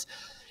materials.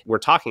 We're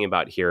talking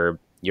about here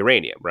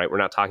uranium, right? We're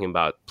not talking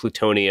about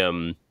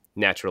plutonium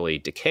naturally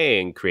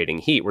decaying, creating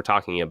heat. We're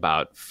talking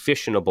about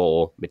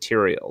fissionable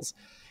materials.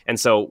 And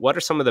so what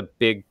are some of the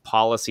big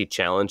policy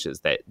challenges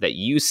that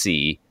you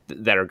see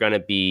that are going to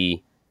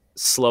be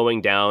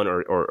slowing down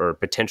or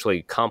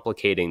potentially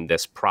complicating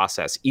this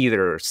process,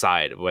 either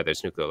side, whether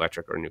it's nuclear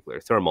electric or nuclear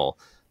thermal,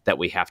 that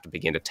we have to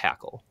begin to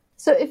tackle?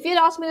 So if you'd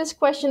asked me this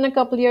question a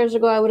couple of years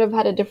ago, I would have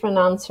had a different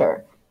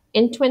answer.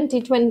 In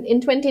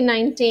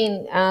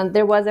 2019,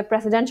 there was a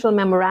presidential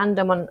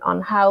memorandum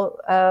on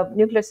how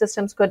nuclear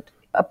systems could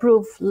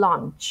approve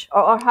launch,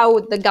 or how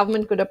the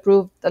government could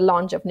approve the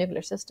launch of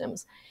nuclear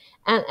systems.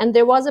 And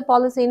there was a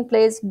policy in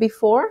place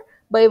before,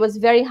 but it was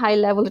very high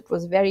level. It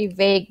was very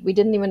vague. We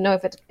didn't even know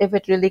if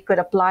it really could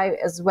apply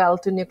as well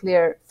to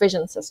nuclear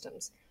fission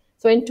systems.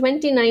 So in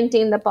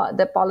 2019,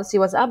 the policy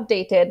was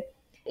updated.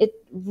 It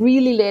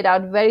really laid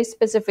out very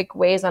specific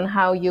ways on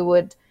how you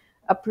would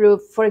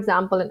approve, for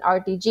example, an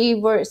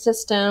RTG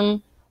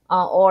system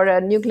or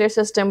a nuclear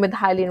system with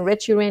highly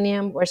enriched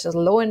uranium versus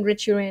low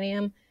enriched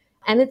uranium.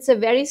 And it's a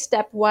very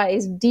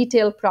stepwise,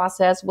 detailed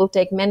process. Will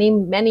take many,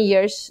 many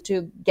years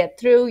to get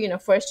through.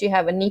 First you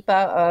have a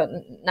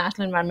NEPA,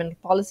 National Environmental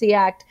Policy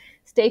Act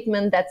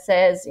statement that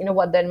says,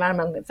 what the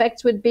environmental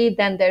effects would be.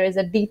 Then there is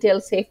a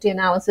detailed safety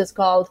analysis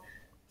called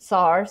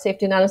SAR,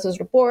 Safety Analysis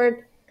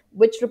Report,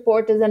 which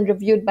report is then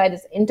reviewed by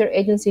this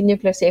Interagency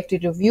Nuclear Safety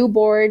Review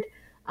Board,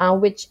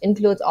 which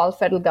includes all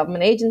federal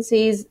government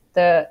agencies.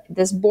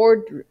 This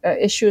board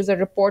issues a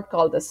report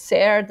called the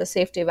SARE, the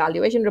Safety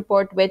Evaluation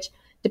Report, which,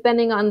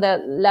 depending on the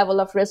level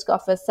of risk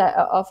of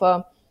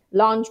a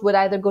launch, would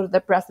either go to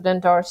the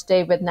president or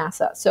stay with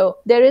NASA. So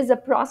there is a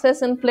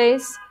process in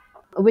place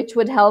which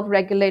would help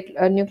regulate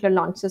a nuclear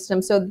launch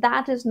system. So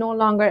that is no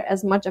longer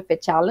as much of a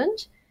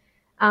challenge.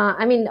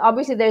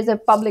 Obviously there's a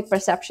public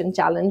perception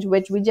challenge,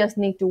 which we just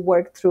need to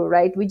work through,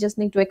 right? We just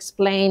need to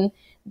explain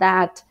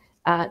that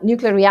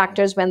nuclear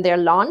reactors, when they're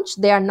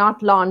launched, they are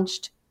not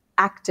launched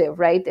active,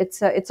 right?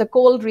 It's a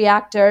cold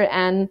reactor,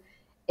 and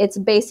it's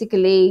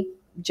basically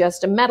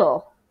just a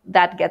metal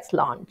that gets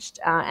launched,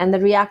 and the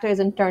reactor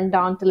isn't turned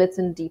on till it's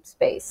in deep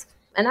space.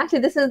 And actually,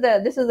 this is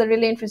a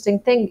really interesting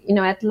thing.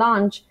 At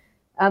launch,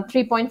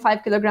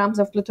 3.5 kilograms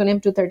of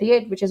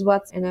plutonium-238, which is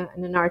what's in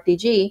an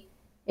RTG,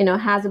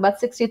 has about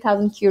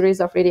 60,000 curies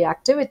of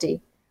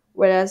radioactivity,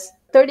 whereas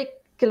 30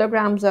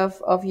 kilograms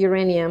of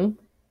uranium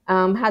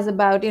has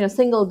about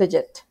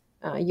single-digit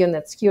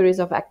units, curies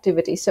of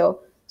activity. So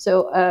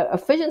a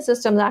fission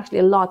system is actually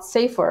a lot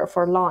safer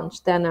for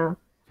launch than a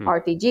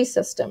RTG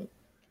system.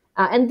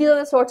 And these are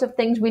the sorts of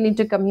things we need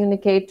to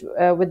communicate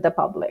with the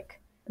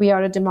public. We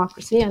are a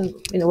democracy, and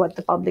what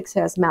the public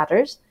says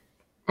matters.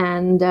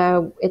 And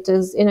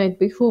it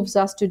behooves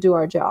us to do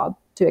our job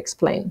to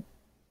explain.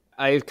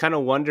 I kind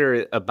of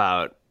wonder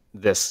about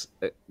this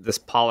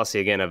policy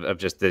again of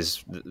just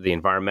the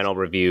environmental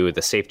review,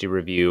 the safety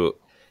review.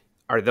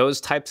 Are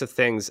those types of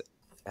things?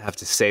 I have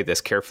to say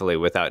this carefully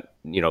without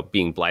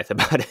being blithe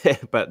about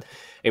it, but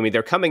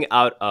they're coming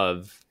out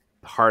of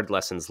hard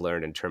lessons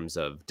learned in terms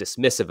of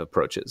dismissive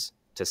approaches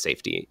to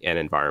safety and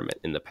environment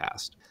in the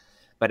past.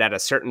 But at a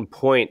certain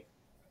point,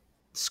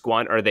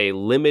 are they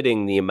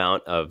limiting the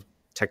amount of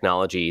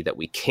technology that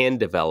we can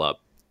develop,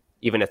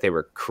 even if they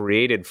were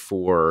created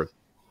for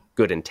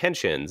good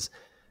intentions?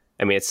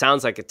 It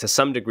sounds like to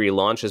some degree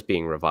launch is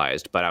being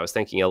revised, but I was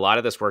thinking a lot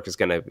of this work is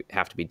going to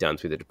have to be done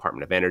through the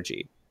Department of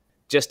Energy.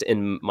 Just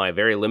in my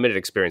very limited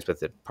experience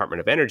with the Department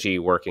of Energy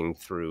working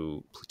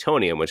through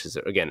plutonium, which is,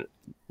 again,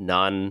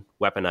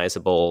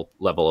 non-weaponizable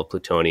level of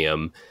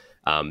plutonium,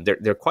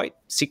 they're quite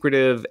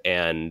secretive,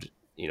 and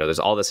there's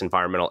all this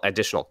environmental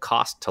additional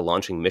cost to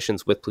launching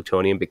missions with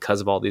plutonium because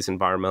of all these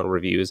environmental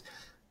reviews.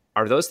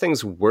 Are those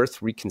things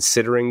worth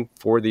reconsidering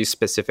for these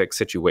specific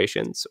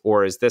situations,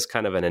 or is this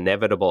kind of an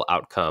inevitable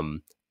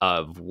outcome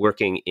of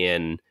working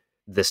in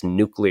this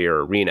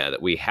nuclear arena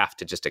that we have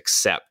to just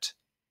accept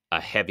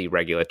a heavy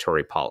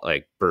regulatory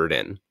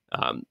burden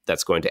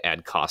that's going to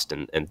add cost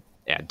and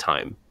add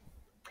time?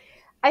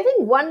 I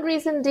think one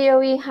reason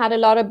DOE had a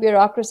lot of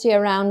bureaucracy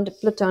around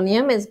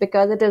plutonium is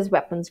because it is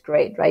weapons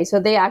grade, right? So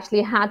they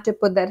actually had to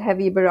put that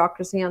heavy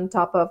bureaucracy on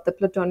top of the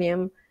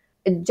plutonium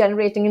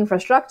generating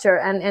infrastructure.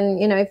 And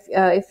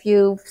if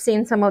you've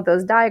seen some of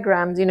those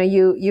diagrams,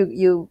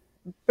 you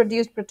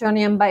produce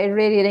plutonium by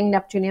irradiating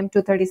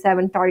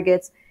neptunium-237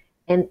 targets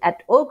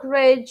at Oak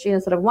Ridge,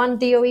 sort of one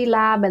DOE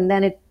lab, and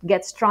then it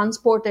gets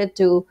transported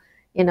to,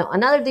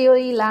 another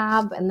DOE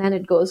lab, and then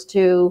it goes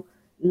to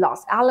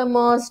Los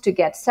Alamos to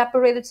get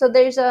separated. So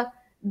there's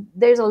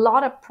a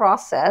lot of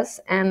process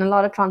and a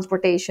lot of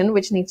transportation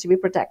which needs to be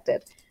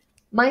protected.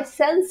 My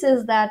sense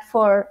is that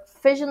for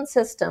fission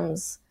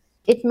systems,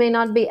 it may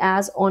not be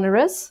as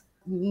onerous,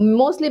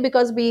 mostly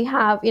because we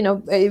have,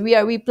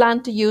 we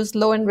plan to use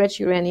low enriched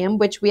uranium,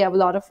 which we have a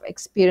lot of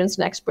experience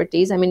and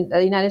expertise. I mean,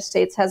 the United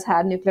States has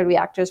had nuclear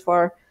reactors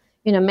for,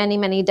 many,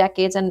 many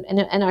decades, and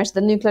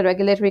the Nuclear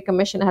Regulatory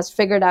Commission has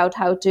figured out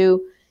how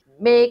to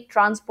make,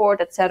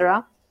 transport,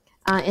 etc.,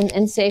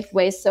 in safe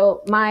ways.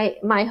 So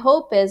my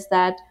hope is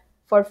that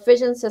for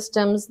fission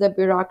systems, the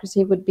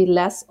bureaucracy would be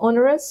less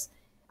onerous.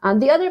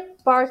 The other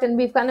part, and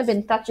we've kind of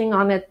been touching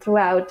on it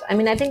throughout, I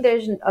mean, I think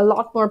there's a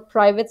lot more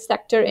private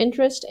sector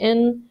interest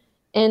in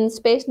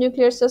space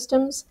nuclear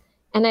systems.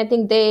 And I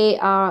think they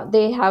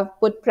have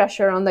put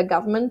pressure on the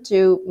government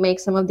to make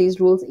some of these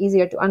rules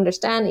easier to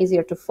understand,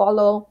 easier to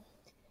follow.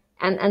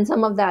 And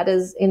some of that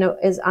is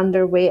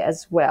underway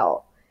as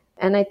well.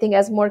 And I think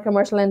as more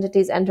commercial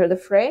entities enter the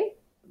fray,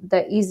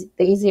 the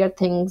easier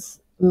things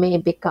may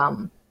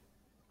become.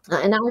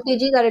 And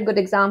RTGs are a good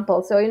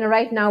example. So,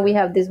 right now we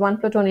have this one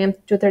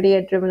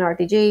plutonium-238 driven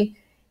RTG.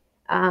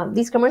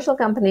 These commercial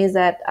companies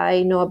that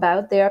I know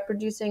about, they are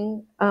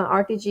producing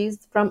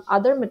RTGs from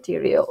other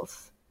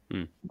materials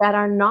that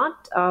are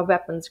not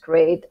weapons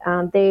grade.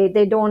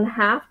 They don't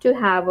have to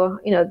have an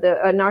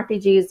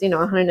RTG is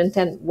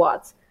 110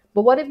 watts.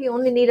 But what if you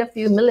only need a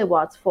few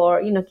milliwatts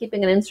for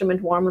keeping an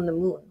instrument warm on the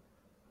moon?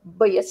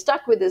 But you're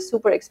stuck with this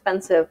super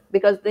expensive,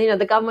 because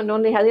the government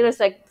only has, it's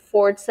like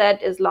Ford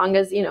said, as long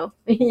as you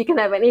can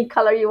have any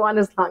color you want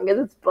as long as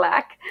it's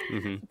black.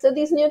 Mm-hmm. So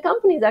these new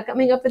companies are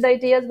coming up with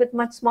ideas with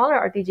much smaller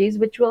RTGs,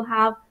 which will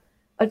have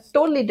a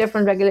totally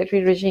different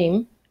regulatory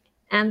regime,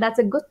 and that's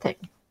a good thing.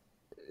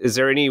 Is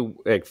there any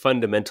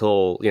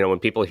fundamental, when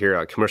people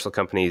hear commercial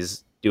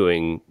companies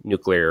doing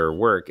nuclear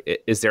work,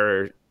 is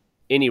there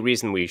any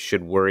reason we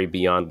should worry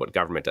beyond what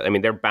government does? I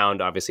mean, they're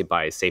bound obviously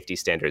by safety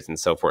standards and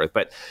so forth,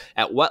 but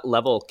at what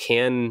level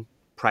can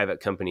private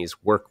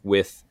companies work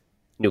with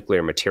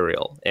nuclear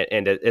material?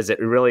 And is it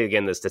really,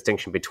 again, this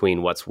distinction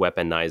between what's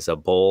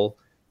weaponizable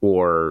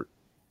or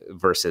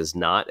versus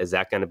not? Is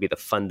that going to be the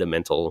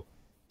fundamental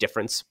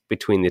difference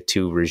between the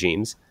two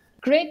regimes?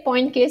 Great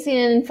point, Casey.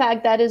 And in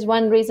fact, that is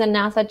one reason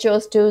NASA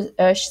chose to,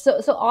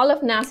 so all of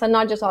NASA,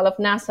 not just all of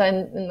NASA,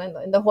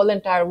 in the whole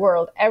entire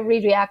world, every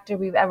reactor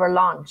we've ever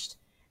launched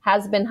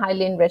has been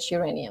highly enriched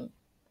uranium.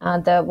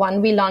 The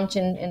one we launched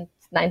in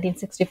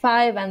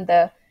 1965 and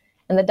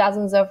the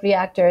dozens of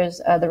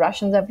reactors the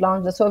Russians have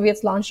launched, the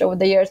Soviets launched over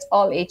the years,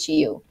 all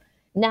HEU.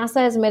 NASA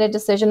has made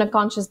a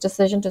conscious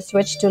decision to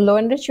switch to low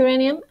enriched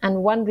uranium.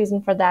 And one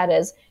reason for that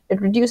is it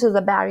reduces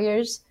the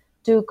barriers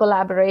to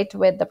collaborate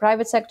with the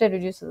private sector,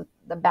 reduces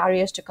the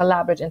barriers to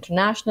collaborate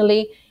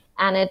internationally.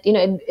 And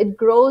it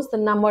grows the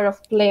number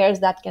of players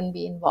that can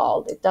be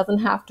involved. It doesn't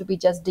have to be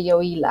just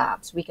DOE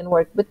labs. We can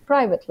work with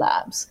private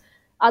labs.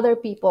 Other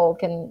people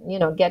can,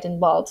 get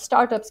involved.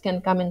 Startups can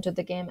come into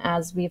the game,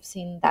 as we've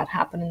seen that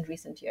happen in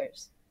recent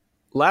years.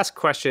 Last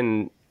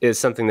question is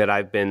something that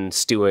I've been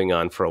stewing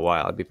on for a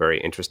while. I'd be very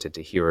interested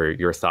to hear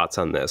your thoughts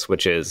on this,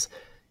 which is,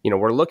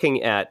 we're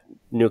looking at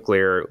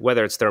nuclear,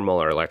 whether it's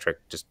thermal or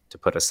electric, just to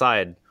put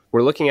aside,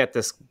 we're looking at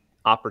this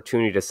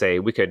opportunity to say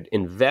we could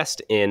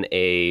invest in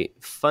a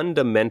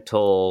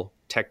fundamental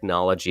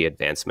technology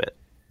advancement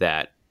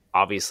that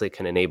obviously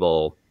can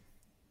enable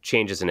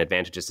changes and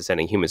advantages to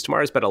sending humans to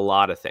Mars, but a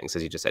lot of things,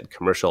 as you just said,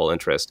 commercial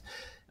interest.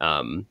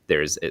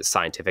 There's a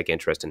scientific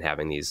interest in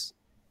having these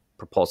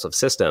propulsive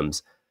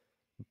systems.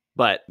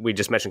 But we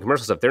just mentioned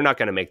commercial stuff. They're not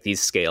going to make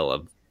these scale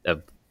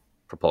of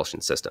propulsion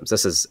systems.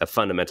 This is a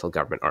fundamental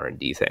government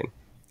R&D thing.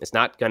 It's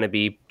not going to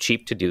be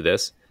cheap to do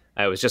this.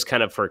 I was just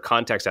kind of, for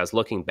context, I was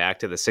looking back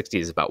to the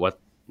 60s about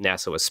what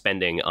NASA was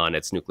spending on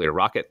its nuclear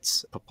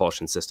rockets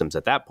propulsion systems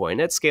at that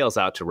point. It scales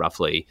out to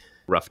roughly,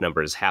 rough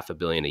numbers, $500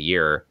 million a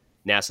year.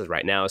 NASA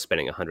right now is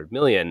spending $100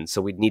 million,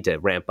 so we'd need to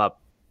ramp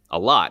up a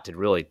lot to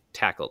really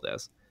tackle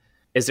this.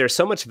 Is there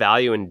so much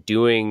value in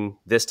doing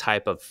this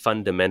type of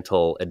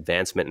fundamental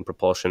advancement in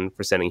propulsion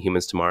for sending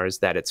humans to Mars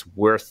that it's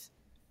worth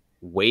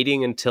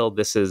waiting until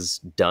this is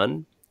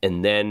done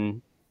and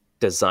then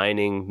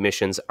designing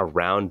missions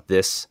around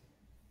this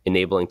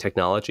enabling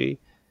technology?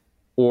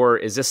 Or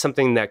is this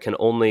something that can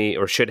only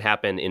or should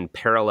happen in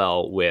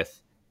parallel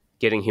with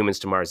getting humans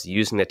to Mars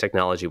using the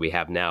technology we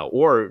have now?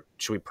 Or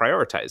should we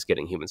prioritize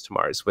getting humans to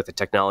Mars with the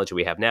technology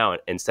we have now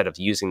instead of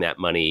using that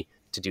money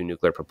to do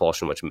nuclear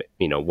propulsion, which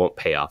won't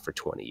pay off for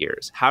 20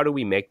 years? How do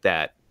we make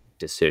that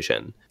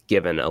decision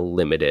given a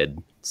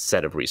limited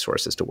set of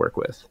resources to work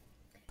with?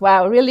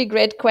 Wow, really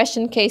great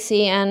question,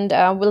 Casey, and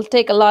will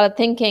take a lot of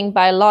thinking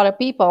by a lot of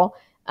people.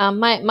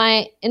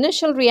 My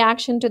initial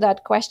reaction to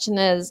that question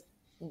is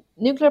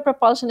nuclear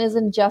propulsion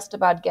isn't just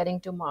about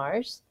getting to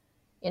Mars.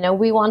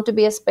 We want to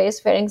be a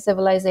spacefaring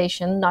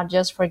civilization, not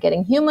just for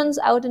getting humans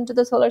out into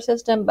the solar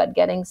system, but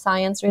getting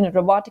science,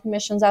 robotic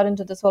missions out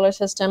into the solar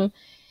system.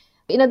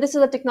 This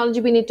is a technology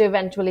we need to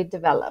eventually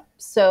develop.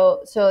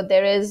 So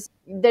there is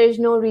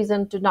no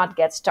reason to not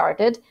get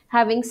started.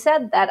 Having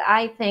said that,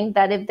 I think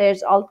that if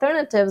there's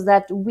alternatives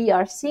that we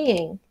are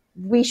seeing,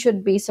 we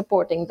should be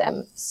supporting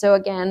them. So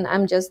again,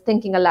 I'm just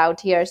thinking aloud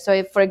here. So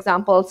if, for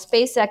example,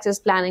 SpaceX is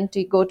planning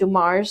to go to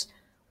Mars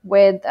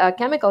with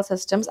chemical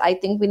systems, I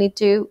think we need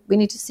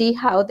to see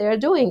how they're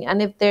doing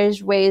and if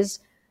there's ways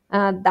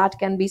that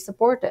can be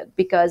supported.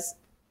 Because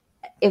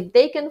if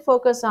they can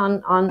focus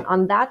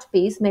on that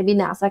piece, maybe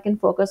NASA can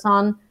focus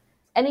on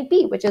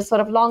NEP, which is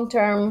sort of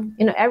long-term,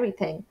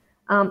 everything.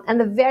 And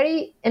the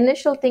very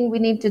initial thing we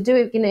need to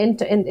do,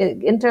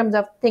 in terms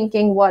of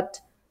thinking what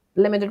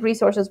limited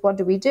resources, what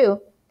do we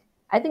do?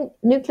 I think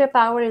nuclear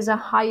power is a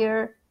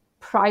higher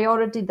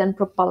priority than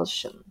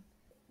propulsion.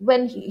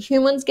 When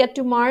humans get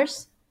to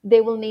Mars,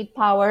 they will need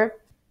power.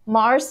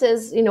 Mars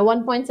is,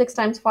 1.6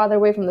 times farther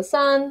away from the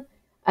sun,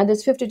 and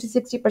there's 50 to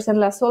 60%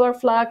 less solar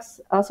flux.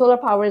 Solar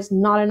power is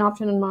not an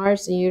option on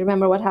Mars. And you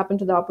remember what happened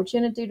to the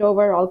Opportunity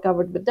rover, all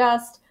covered with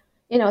dust.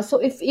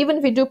 So even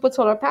if we do put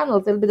solar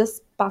panels, it'll be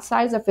the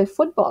size of a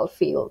football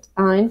field.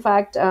 In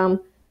fact,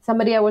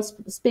 somebody I was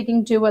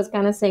speaking to was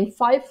kind of saying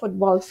 5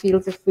 football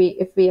fields if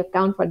we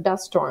account for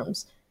dust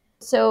storms.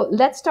 So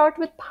let's start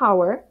with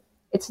power.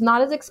 It's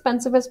not as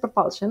expensive as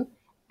propulsion,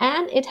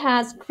 and it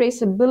has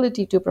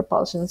traceability to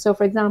propulsion. So,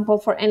 for example,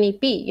 for NEP,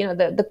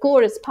 the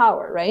core is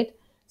power, right?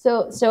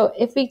 So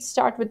if we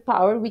start with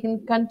power, we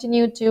can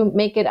continue to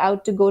make it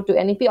out to go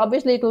to NEP.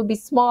 Obviously, it will be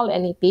small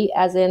NEP,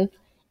 as in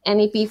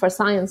NEP for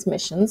science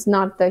missions,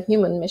 not the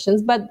human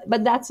missions, but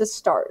that's a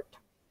start.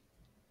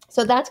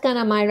 So that's kind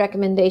of my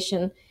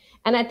recommendation.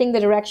 And I think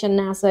the direction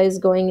NASA is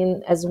going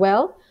in as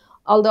well.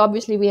 Although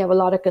obviously we have a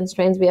lot of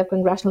constraints. We have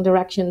congressional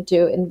direction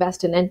to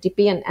invest in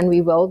NTP, and we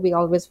will. We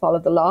always follow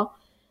the law.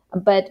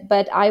 But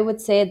I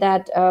would say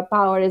that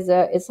power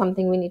is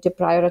something we need to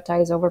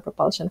prioritize over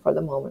propulsion for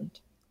the moment.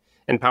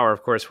 And power,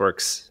 of course,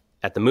 works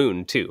at the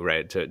moon too,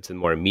 right? To the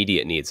more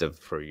immediate needs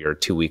for your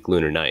 2-week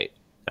lunar night,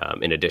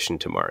 in addition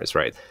to Mars,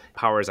 right?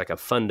 Power is like a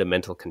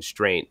fundamental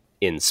constraint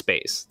in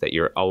space that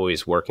you're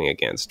always working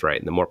against, right?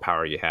 And the more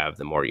power you have,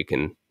 the more you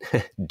can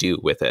do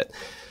with it.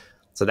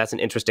 So that's an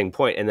interesting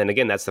point. And then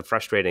again, that's the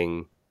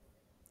frustrating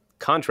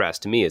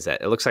contrast to me, is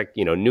that it looks like,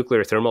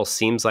 nuclear thermal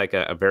seems like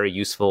a very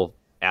useful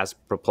as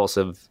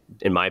propulsive,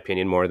 in my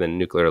opinion, more than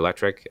nuclear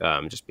electric,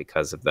 just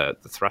because of the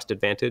thrust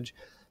advantage.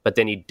 But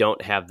then you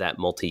don't have that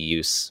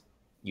multi-use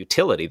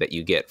utility that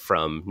you get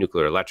from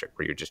nuclear electric,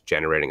 where you're just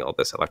generating all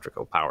this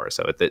electrical power.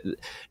 So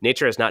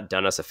nature has not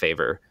done us a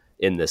favor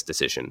in this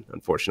decision,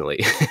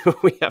 unfortunately.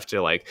 We have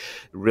to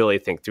really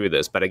think through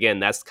this. But again,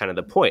 that's kind of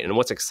the point. And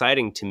what's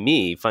exciting to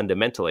me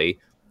fundamentally,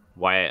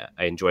 why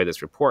I enjoy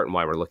this report and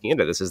why we're looking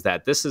into this, is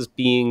that this is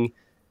being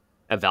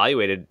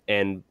evaluated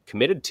and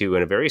committed to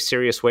in a very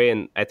serious way.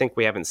 And I think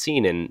we haven't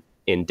seen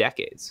in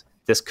decades.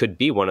 This could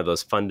be one of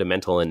those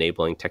fundamental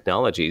enabling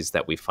technologies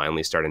that we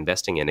finally start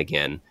investing in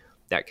again,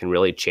 that can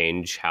really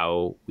change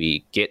how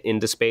we get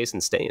into space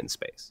and stay in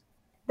space.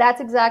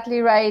 That's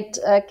exactly right,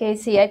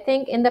 Casey. I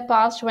think in the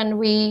past, when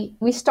we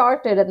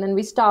started and then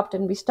we stopped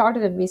and we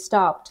started and we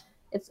stopped,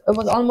 it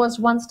was almost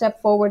one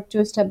step forward,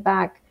 2 steps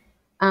back.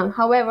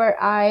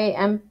 However, I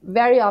am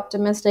very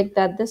optimistic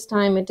that this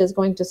time it is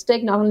going to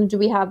stick. Not only do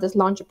we have this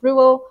launch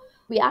approval,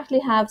 we actually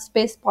have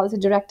Space Policy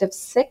Directive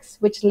 6,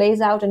 which lays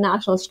out a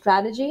national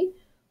strategy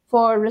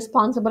for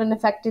responsible and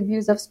effective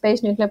use of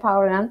space, nuclear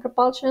power, and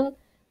propulsion.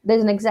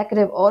 There's an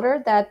executive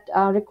order that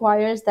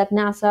requires that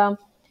NASA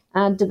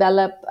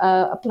develop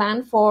a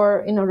plan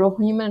for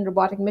human and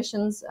robotic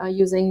missions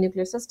using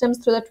nuclear systems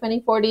through the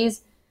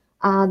 2040s.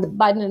 The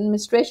Biden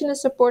administration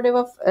is supportive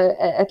of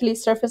at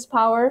least surface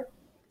power.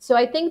 So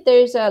I think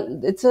there's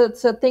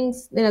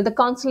things, the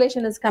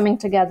constellation is coming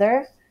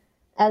together,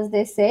 as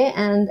they say,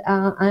 and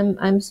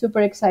I'm super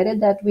excited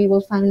that we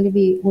will finally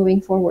be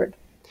moving forward.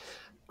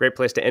 Great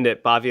place to end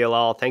it. Bhavya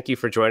Lal, thank you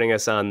for joining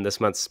us on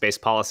this month's Space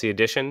Policy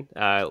Edition.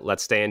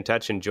 Let's stay in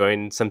touch and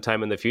join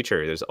sometime in the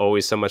future. There's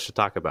always so much to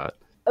talk about.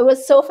 It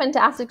was so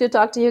fantastic to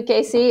talk to you,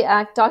 Casey.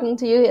 Talking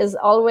to you is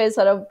always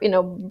sort of,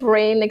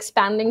 brain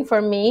expanding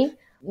for me.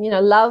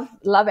 Love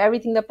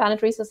everything the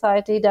Planetary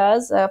Society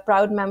does, a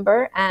proud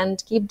member,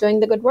 and keep doing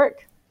the good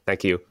work.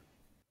 Thank you.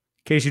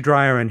 Casey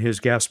Dreyer and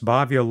his guest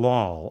Bhavya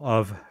Lal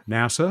of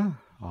NASA,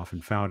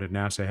 often found at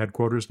NASA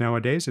headquarters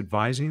nowadays,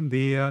 advising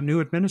the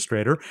new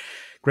administrator.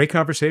 Great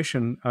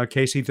conversation,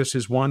 Casey. This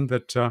is one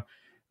that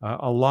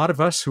a lot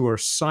of us who are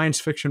science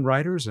fiction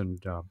writers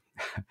and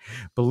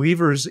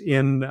believers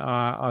in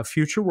a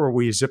future where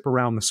we zip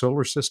around the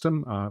solar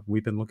system,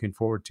 we've been looking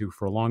forward to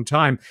for a long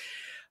time.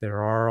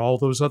 There are all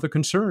those other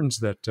concerns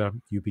that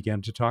you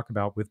began to talk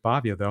about with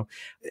Bhavya, though.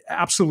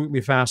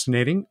 Absolutely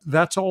fascinating.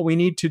 That's all we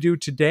need to do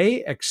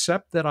today,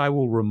 except that I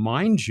will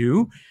remind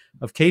you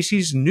of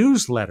Casey's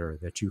newsletter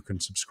that you can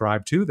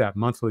subscribe to, that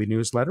monthly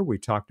newsletter we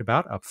talked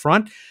about up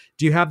front.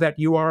 Do you have that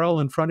URL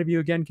in front of you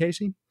again,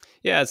 Casey?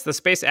 Yeah, it's the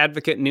Space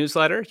Advocate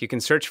newsletter. You can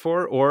search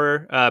for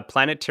or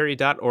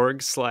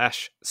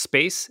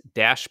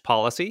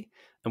planetary.org/space-policy.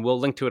 And we'll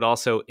link to it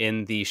also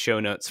in the show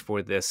notes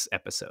for this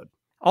episode.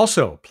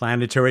 Also,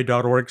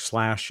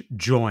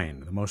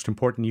 planetary.org/join, the most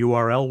important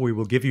URL we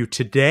will give you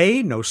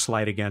today. No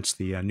slight against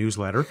the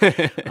newsletter.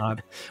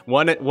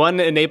 One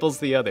enables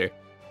the other.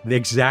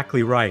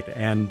 Exactly right.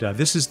 And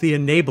this is the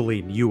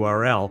enabling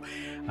URL.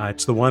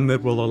 It's the one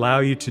that will allow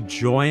you to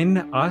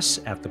join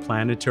us at the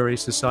Planetary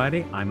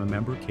Society. I'm a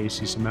member.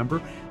 Casey's a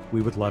member.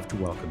 We would love to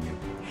welcome you.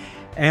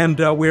 And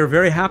we're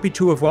very happy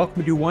to have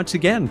welcomed you once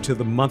again to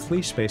the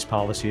monthly Space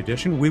Policy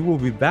Edition. We will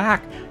be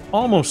back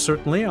almost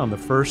certainly on the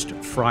first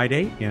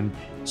Friday in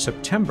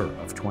September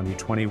of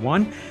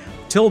 2021.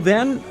 Till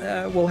then,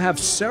 we'll have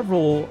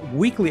several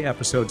weekly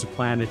episodes of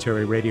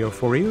Planetary Radio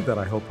for you that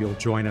I hope you'll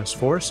join us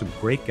for. Some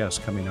great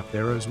guests coming up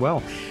there as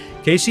well.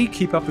 Casey,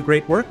 keep up the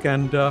great work,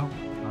 and I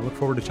look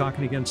forward to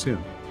talking again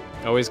soon.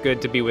 Always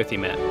good to be with you,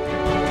 Matt.